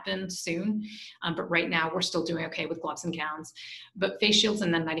to happen soon, but right now we're still doing okay with gloves and gowns. But face shields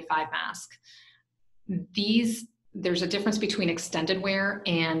and N95 mask. There's a difference between extended wear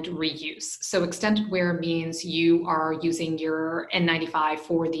and reuse. So extended wear means you are using your N95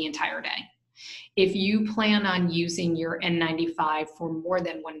 for the entire day. If you plan on using your N95 for more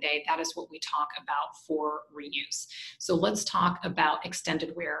than 1 day, that is what we talk about for reuse. So let's talk about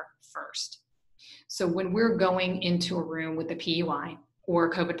extended wear first. So when we're going into a room with a PUI or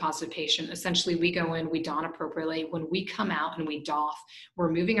a COVID positive patient, essentially we go in, we don appropriately. When we come out and we doff,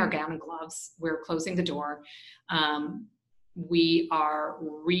 we're moving our gown and gloves, we're closing the door. We are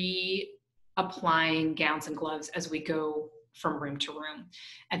reapplying gowns and gloves as we go from room to room.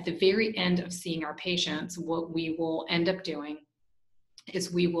 At the very end of seeing our patients, what we will end up doing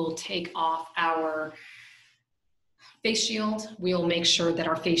is we will take off our face shield. We'll make sure that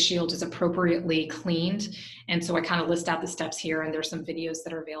our face shield is appropriately cleaned. And so I kind of list out the steps here, and there's some videos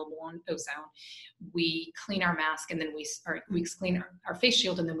that are available on Ozone. We clean our mask and then we clean our face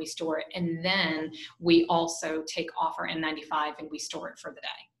shield and then we store it. And then we also take off our N95 and we store it for the day.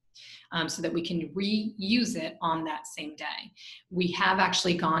 So that we can reuse it on that same day. We have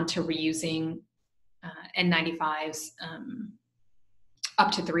actually gone to reusing N95s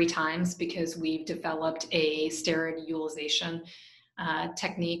up to 3 times because we've developed a steroid utilization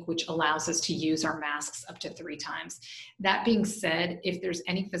technique which allows us to use our masks up to 3 times. That being said, if there's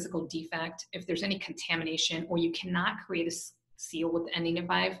any physical defect, if there's any contamination, or you cannot create a seal with the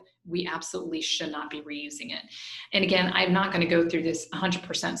N95, we absolutely should not be reusing it. And again, I'm not going to go through this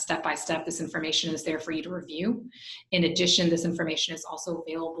 100% step-by-step. This information is there for you to review. In addition, this information is also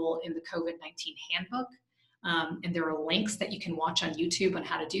available in the COVID-19 handbook. And there are links that you can watch on YouTube on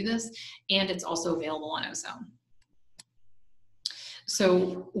how to do this. And it's also available on Ozone.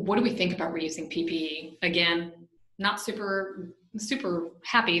 So what do we think about reusing PPE? Again, not super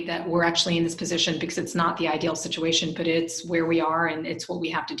happy that we're actually in this position because it's not the ideal situation, but it's where we are and it's what we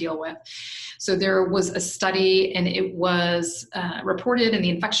have to deal with. So there was a study and it was reported in the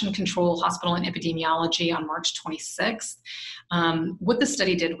Infection Control Hospital and Epidemiology on March 26th. What the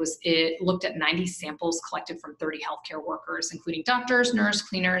study did was it looked at 90 samples collected from 30 healthcare workers, including doctors, nurse,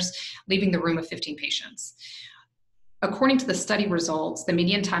 cleaners, leaving the room of 15 patients. According to the study results, the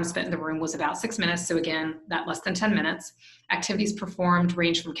median time spent in the room was about 6 minutes. So again, that less than 10 minutes. Activities performed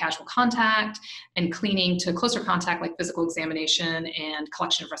range from casual contact and cleaning to closer contact like physical examination and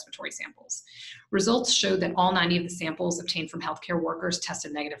collection of respiratory samples. Results showed that all 90 of the samples obtained from healthcare workers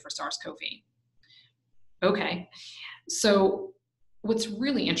tested negative for SARS-CoV. Okay, so what's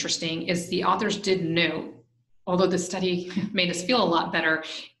really interesting is the authors did note, although the study made us feel a lot better,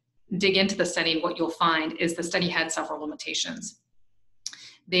 dig into the study, what you'll find is the study had several limitations.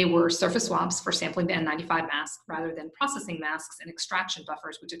 They were surface swabs for sampling the N95 mask rather than processing masks and extraction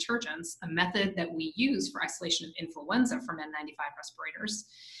buffers with detergents, a method that we use for isolation of influenza from N95 respirators.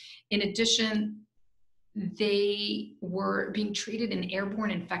 In addition, they were being treated in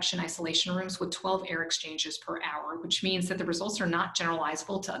airborne infection isolation rooms with 12 air exchanges per hour, which means that the results are not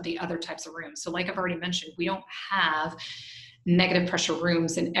generalizable to the other types of rooms. So like I've already mentioned, we don't have negative pressure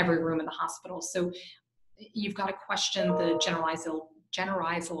rooms in every room in the hospital. So you've got to question the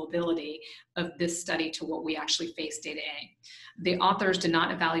generalizability of this study to what we actually face day to day. The authors did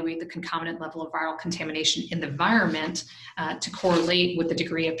not evaluate the concomitant level of viral contamination in the environment to correlate with the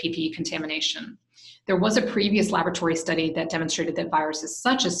degree of PPE contamination. There was a previous laboratory study that demonstrated that viruses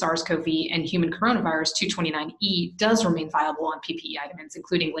such as SARS-CoV and human coronavirus 229E does remain viable on PPE items,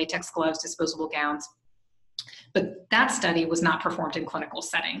 including latex gloves, disposable gowns. But that study was not performed in clinical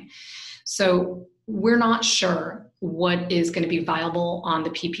setting. So we're not sure what is going to be viable on the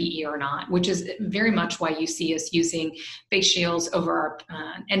PPE or not, which is very much why you see us using face shields over our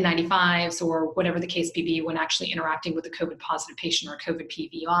N95s or whatever the case may be when actually interacting with a COVID positive patient or COVID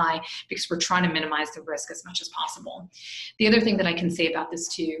PVI, because we're trying to minimize the risk as much as possible. The other thing that I can say about this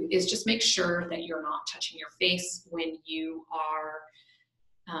too is just make sure that you're not touching your face when you are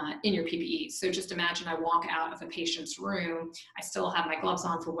in your PPE. So just imagine I walk out of a patient's room, I still have my gloves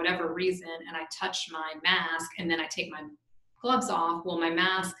on for whatever reason, and I touch my mask and then I take my gloves off. Well, my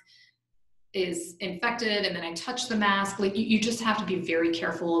mask is infected and then I touch the mask. Like you just have to be very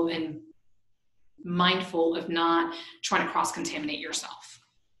careful and mindful of not trying to cross-contaminate yourself.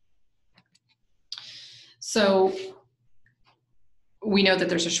 So we know that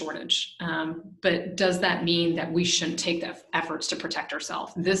there's a shortage, but does that mean that we shouldn't take the efforts to protect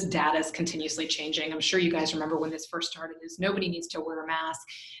ourselves? This data is continuously changing. I'm sure you guys remember when this first started is nobody needs to wear a mask.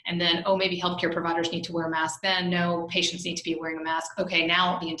 And then, oh, maybe healthcare providers need to wear a mask. Then no, patients need to be wearing a mask. Okay,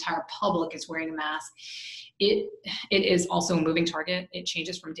 now the entire public is wearing a mask. It is also a moving target. It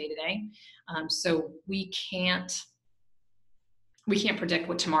changes from day to day. So we can't predict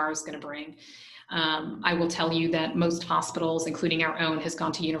what tomorrow is going to bring. I will tell you that most hospitals, including our own, has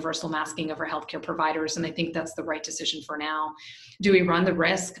gone to universal masking of our healthcare providers, and I think that's the right decision for now. Do we run the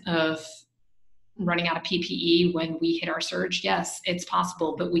risk of running out of PPE when we hit our surge? Yes, it's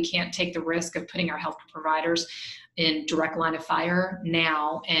possible, but we can't take the risk of putting our healthcare providers in direct line of fire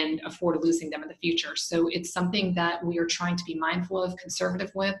now and afford losing them in the future. So it's something that we are trying to be mindful of,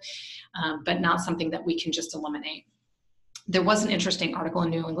 conservative with, but not something that we can just eliminate. There was an interesting article in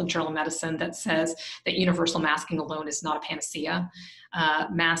New England Journal of Medicine that says that universal masking alone is not a panacea.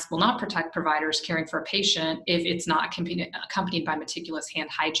 Masks will not protect providers caring for a patient if it's not accompanied by meticulous hand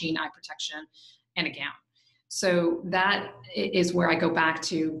hygiene, eye protection, and a gown. So that is where I go back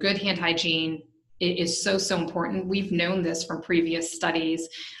to good hand hygiene. It is so, so important. We've known this from previous studies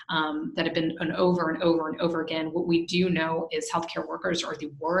that have been over and over and over again. What we do know is healthcare workers are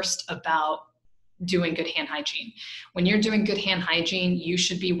the worst about doing good hand hygiene. When you're doing good hand hygiene, you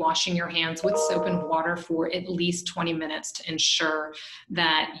should be washing your hands with soap and water for at least 20 minutes to ensure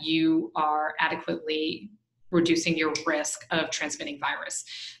that you are adequately reducing your risk of transmitting virus.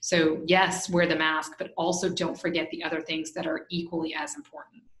 So yes, wear the mask, but also don't forget the other things that are equally as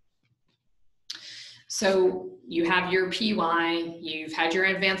important. So you have your PUI, you've had your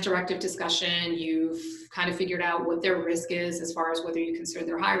advanced directive discussion, you've kind of figured out what their risk is as far as whether you consider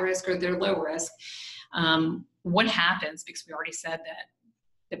their high risk or their low risk. What happens, because we already said that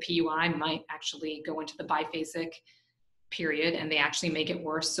the PUI might actually go into the biphasic period and they actually make it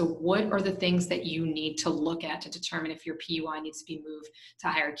worse. So what are the things that you need to look at to determine if your PUI needs to be moved to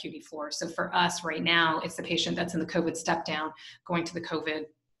higher acuity floors? So for us right now, it's the patient that's in the COVID step down going to the COVID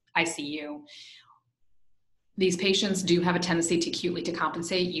ICU. These patients do have a tendency to acutely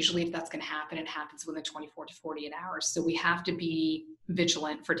decompensate. Usually if that's going to happen, it happens within 24 to 48 hours. So we have to be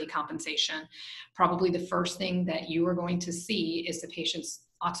vigilant for decompensation. Probably the first thing that you are going to see is the patient's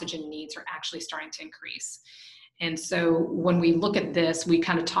oxygen needs are actually starting to increase. And so when we look at this, we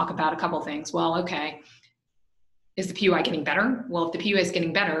kind of talk about a couple of things. Well, okay, is the PUI getting better? Well, if the PUI is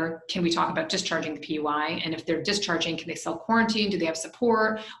getting better, can we talk about discharging the PUI? And if they're discharging, can they self-quarantine? Do they have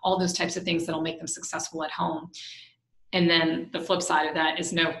support? All those types of things that'll make them successful at home. And then the flip side of that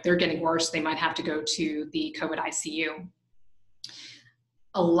is no, they're getting worse. They might have to go to the COVID ICU.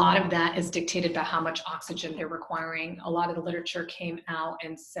 A lot of that is dictated by how much oxygen they're requiring. A lot of the literature came out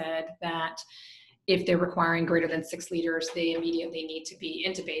and said that If they're requiring greater than 6 liters, they immediately need to be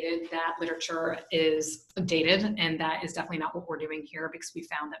intubated. That literature is dated, and that is definitely not what we're doing here, because we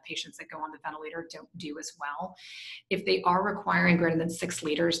found that patients that go on the ventilator don't do as well. If they are requiring greater than 6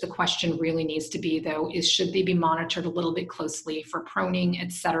 liters, the question really needs to be, though, is should they be monitored a little bit closely for proning,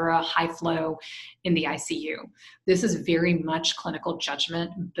 et cetera, high flow in the ICU? This is very much clinical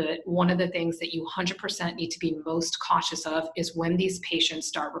judgment, but one of the things that you 100% need to be most cautious of is when these patients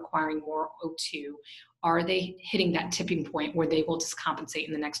start requiring more O2, are they hitting that tipping point where they will discompensate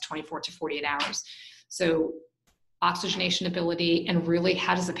in the next 24 to 48 hours? So oxygenation ability, and really,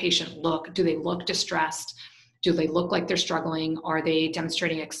 how does the patient look? Do they look distressed? Do they look like they're struggling? Are they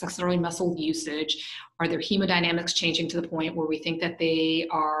demonstrating accessory muscle usage? Are their hemodynamics changing to the point where we think that they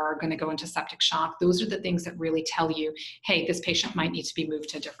are going to go into septic shock? Those are the things that really tell you, hey, this patient might need to be moved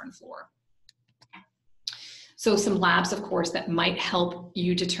to a different floor. So some labs, of course, that might help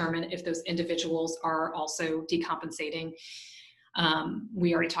you determine if those individuals are also decompensating.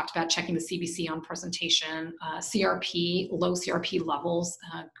 We already talked about checking the CBC on presentation. CRP, low CRP levels,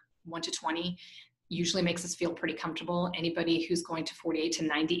 1 to 20, usually makes us feel pretty comfortable. Anybody who's going to 48 to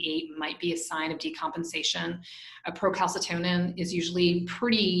 98 might be a sign of decompensation. Procalcitonin is usually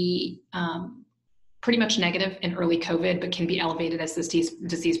pretty much negative in early COVID, but can be elevated as this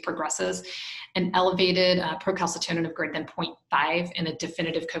disease progresses. An elevated procalcitonin of greater than 0.5 in a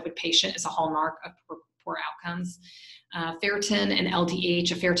definitive COVID patient is a hallmark of poor outcomes. Ferritin and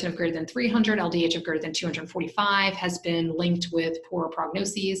LDH, a ferritin of greater than 300, LDH of greater than 245 has been linked with poorer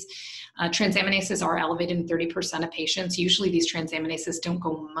prognoses. Transaminases are elevated in 30% of patients. Usually these transaminases don't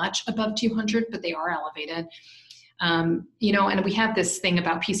go much above 200, but they are elevated. And we have this thing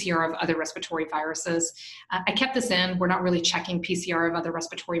about PCR of other respiratory viruses. I kept this in. We're not really checking PCR of other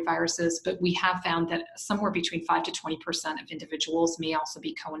respiratory viruses, but we have found that somewhere between 5 to 20% of individuals may also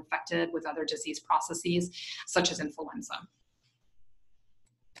be co-infected with other disease processes, such as influenza.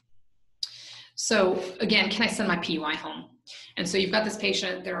 So again, can I send my PUI home? And so you've got this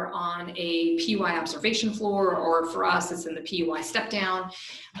patient, they're on a PUI observation floor, or for us, it's in the PUI step down.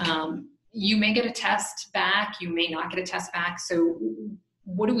 You may get a test back, you may not get a test back. So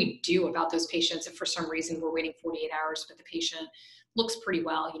what do we do about those patients if for some reason we're waiting 48 hours, but the patient looks pretty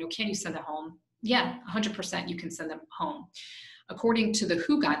well? Can you send them home? Yeah, 100% you can send them home. According to the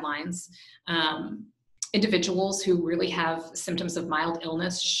WHO guidelines, individuals who really have symptoms of mild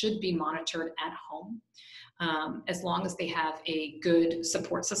illness should be monitored at home. As long as they have a good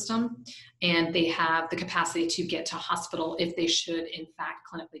support system and they have the capacity to get to hospital if they should in fact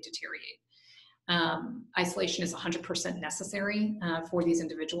clinically deteriorate. Isolation is 100% necessary for these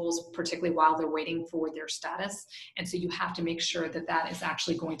individuals, particularly while they're waiting for their status. And so you have to make sure that that is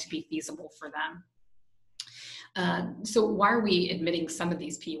actually going to be feasible for them. So why are we admitting some of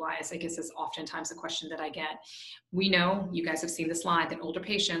these PUIs? I guess is oftentimes a question that I get. We know, you guys have seen the slide, that older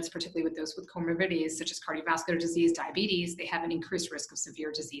patients, particularly with those with comorbidities such as cardiovascular disease, diabetes, they have an increased risk of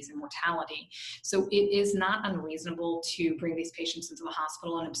severe disease and mortality. So it is not unreasonable to bring these patients into the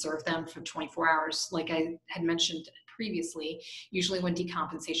hospital and observe them for 24 hours. Like I had mentioned previously, usually when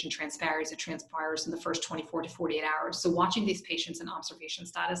decompensation transpires, it transpires in the first 24 to 48 hours. So watching these patients in observation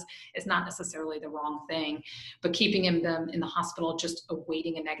status is not necessarily the wrong thing, but keeping them in the hospital just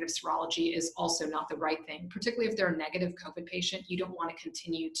awaiting a negative serology is also not the right thing. Particularly if they're a negative COVID patient, you don't want to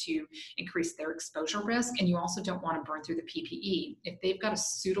continue to increase their exposure risk, and you also don't want to burn through the PPE. If they've got a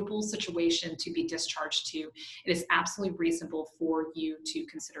suitable situation to be discharged to, it is absolutely reasonable for you to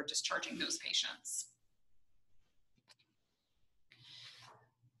consider discharging those patients.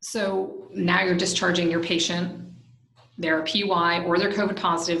 So now you're discharging your patient, they're a PUI or they're COVID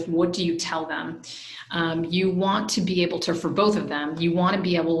positive. What do you tell them? You want to be able to, for both of them, you want to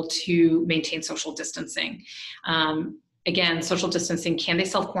be able to maintain social distancing. Again, social distancing, can they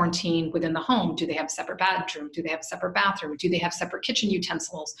self-quarantine within the home? Do they have a separate bedroom? Do they have a separate bathroom? Do they have separate kitchen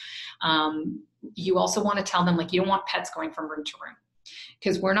utensils? You also want to tell them, like, you don't want pets going from room to room,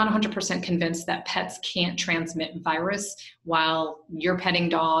 because we're not 100% convinced that pets can't transmit virus while you're petting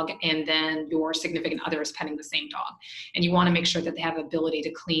dog and then your significant other is petting the same dog. And you want to make sure that they have ability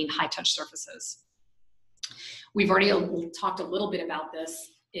to clean high-touch surfaces. We've already talked a little bit about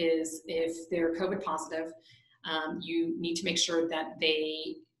this, is if they're COVID positive, you need to make sure that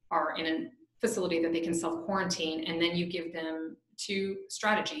they are in a facility that they can self-quarantine, and then you give them 2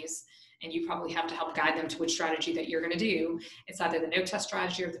 strategies. And you probably have to help guide them to which strategy that you're going to do. It's either the no-test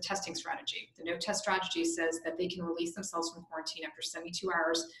strategy or the testing strategy. The no-test strategy says that they can release themselves from quarantine after 72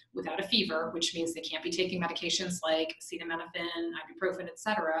 hours without a fever, which means they can't be taking medications like acetaminophen, ibuprofen,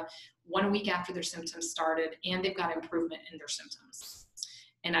 etc., 1 week after their symptoms started, and they've got improvement in their symptoms.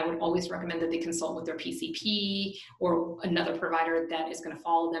 And I would always recommend that they consult with their PCP or another provider that is going to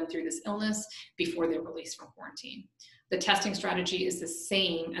follow them through this illness before they're released from quarantine. The testing strategy is the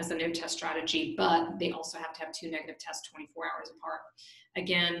same as the no test strategy, but they also have to have 2 negative tests 24 hours apart.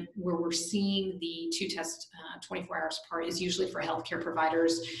 Again, where we're seeing the 2 tests 24 hours apart is usually for healthcare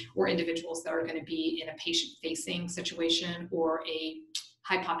providers or individuals that are going to be in a patient-facing situation or a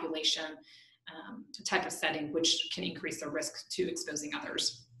high population type of setting, which can increase their risk to exposing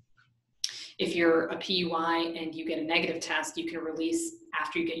others. If you're a PUI and you get a negative test, you can release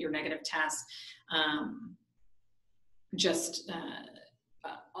after you get your negative test.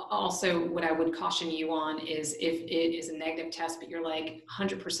 Also, what I would caution you on is if it is a negative test, but you're like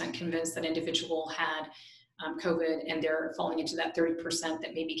 100% convinced that individual had COVID and they're falling into that 30%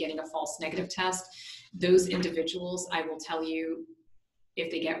 that may be getting a false negative test, those individuals, I will tell you, if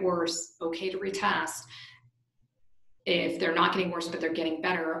they get worse, okay to retest. If they're not getting worse, but they're getting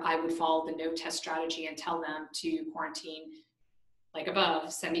better, I would follow the no test strategy and tell them to quarantine like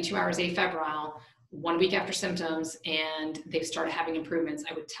above, 72 hours afebrile, 1 week after symptoms, and they've started having improvements.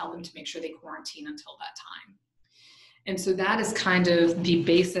 I would tell them to make sure they quarantine until that time. And so that is kind of the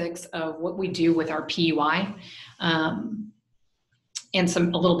basics of what we do with our PUI. And a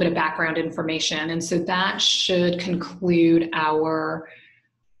little bit of background information. And so that should conclude our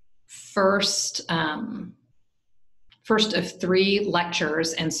first of 3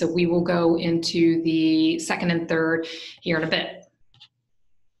 lectures. And so we will go into the second and third here in a bit.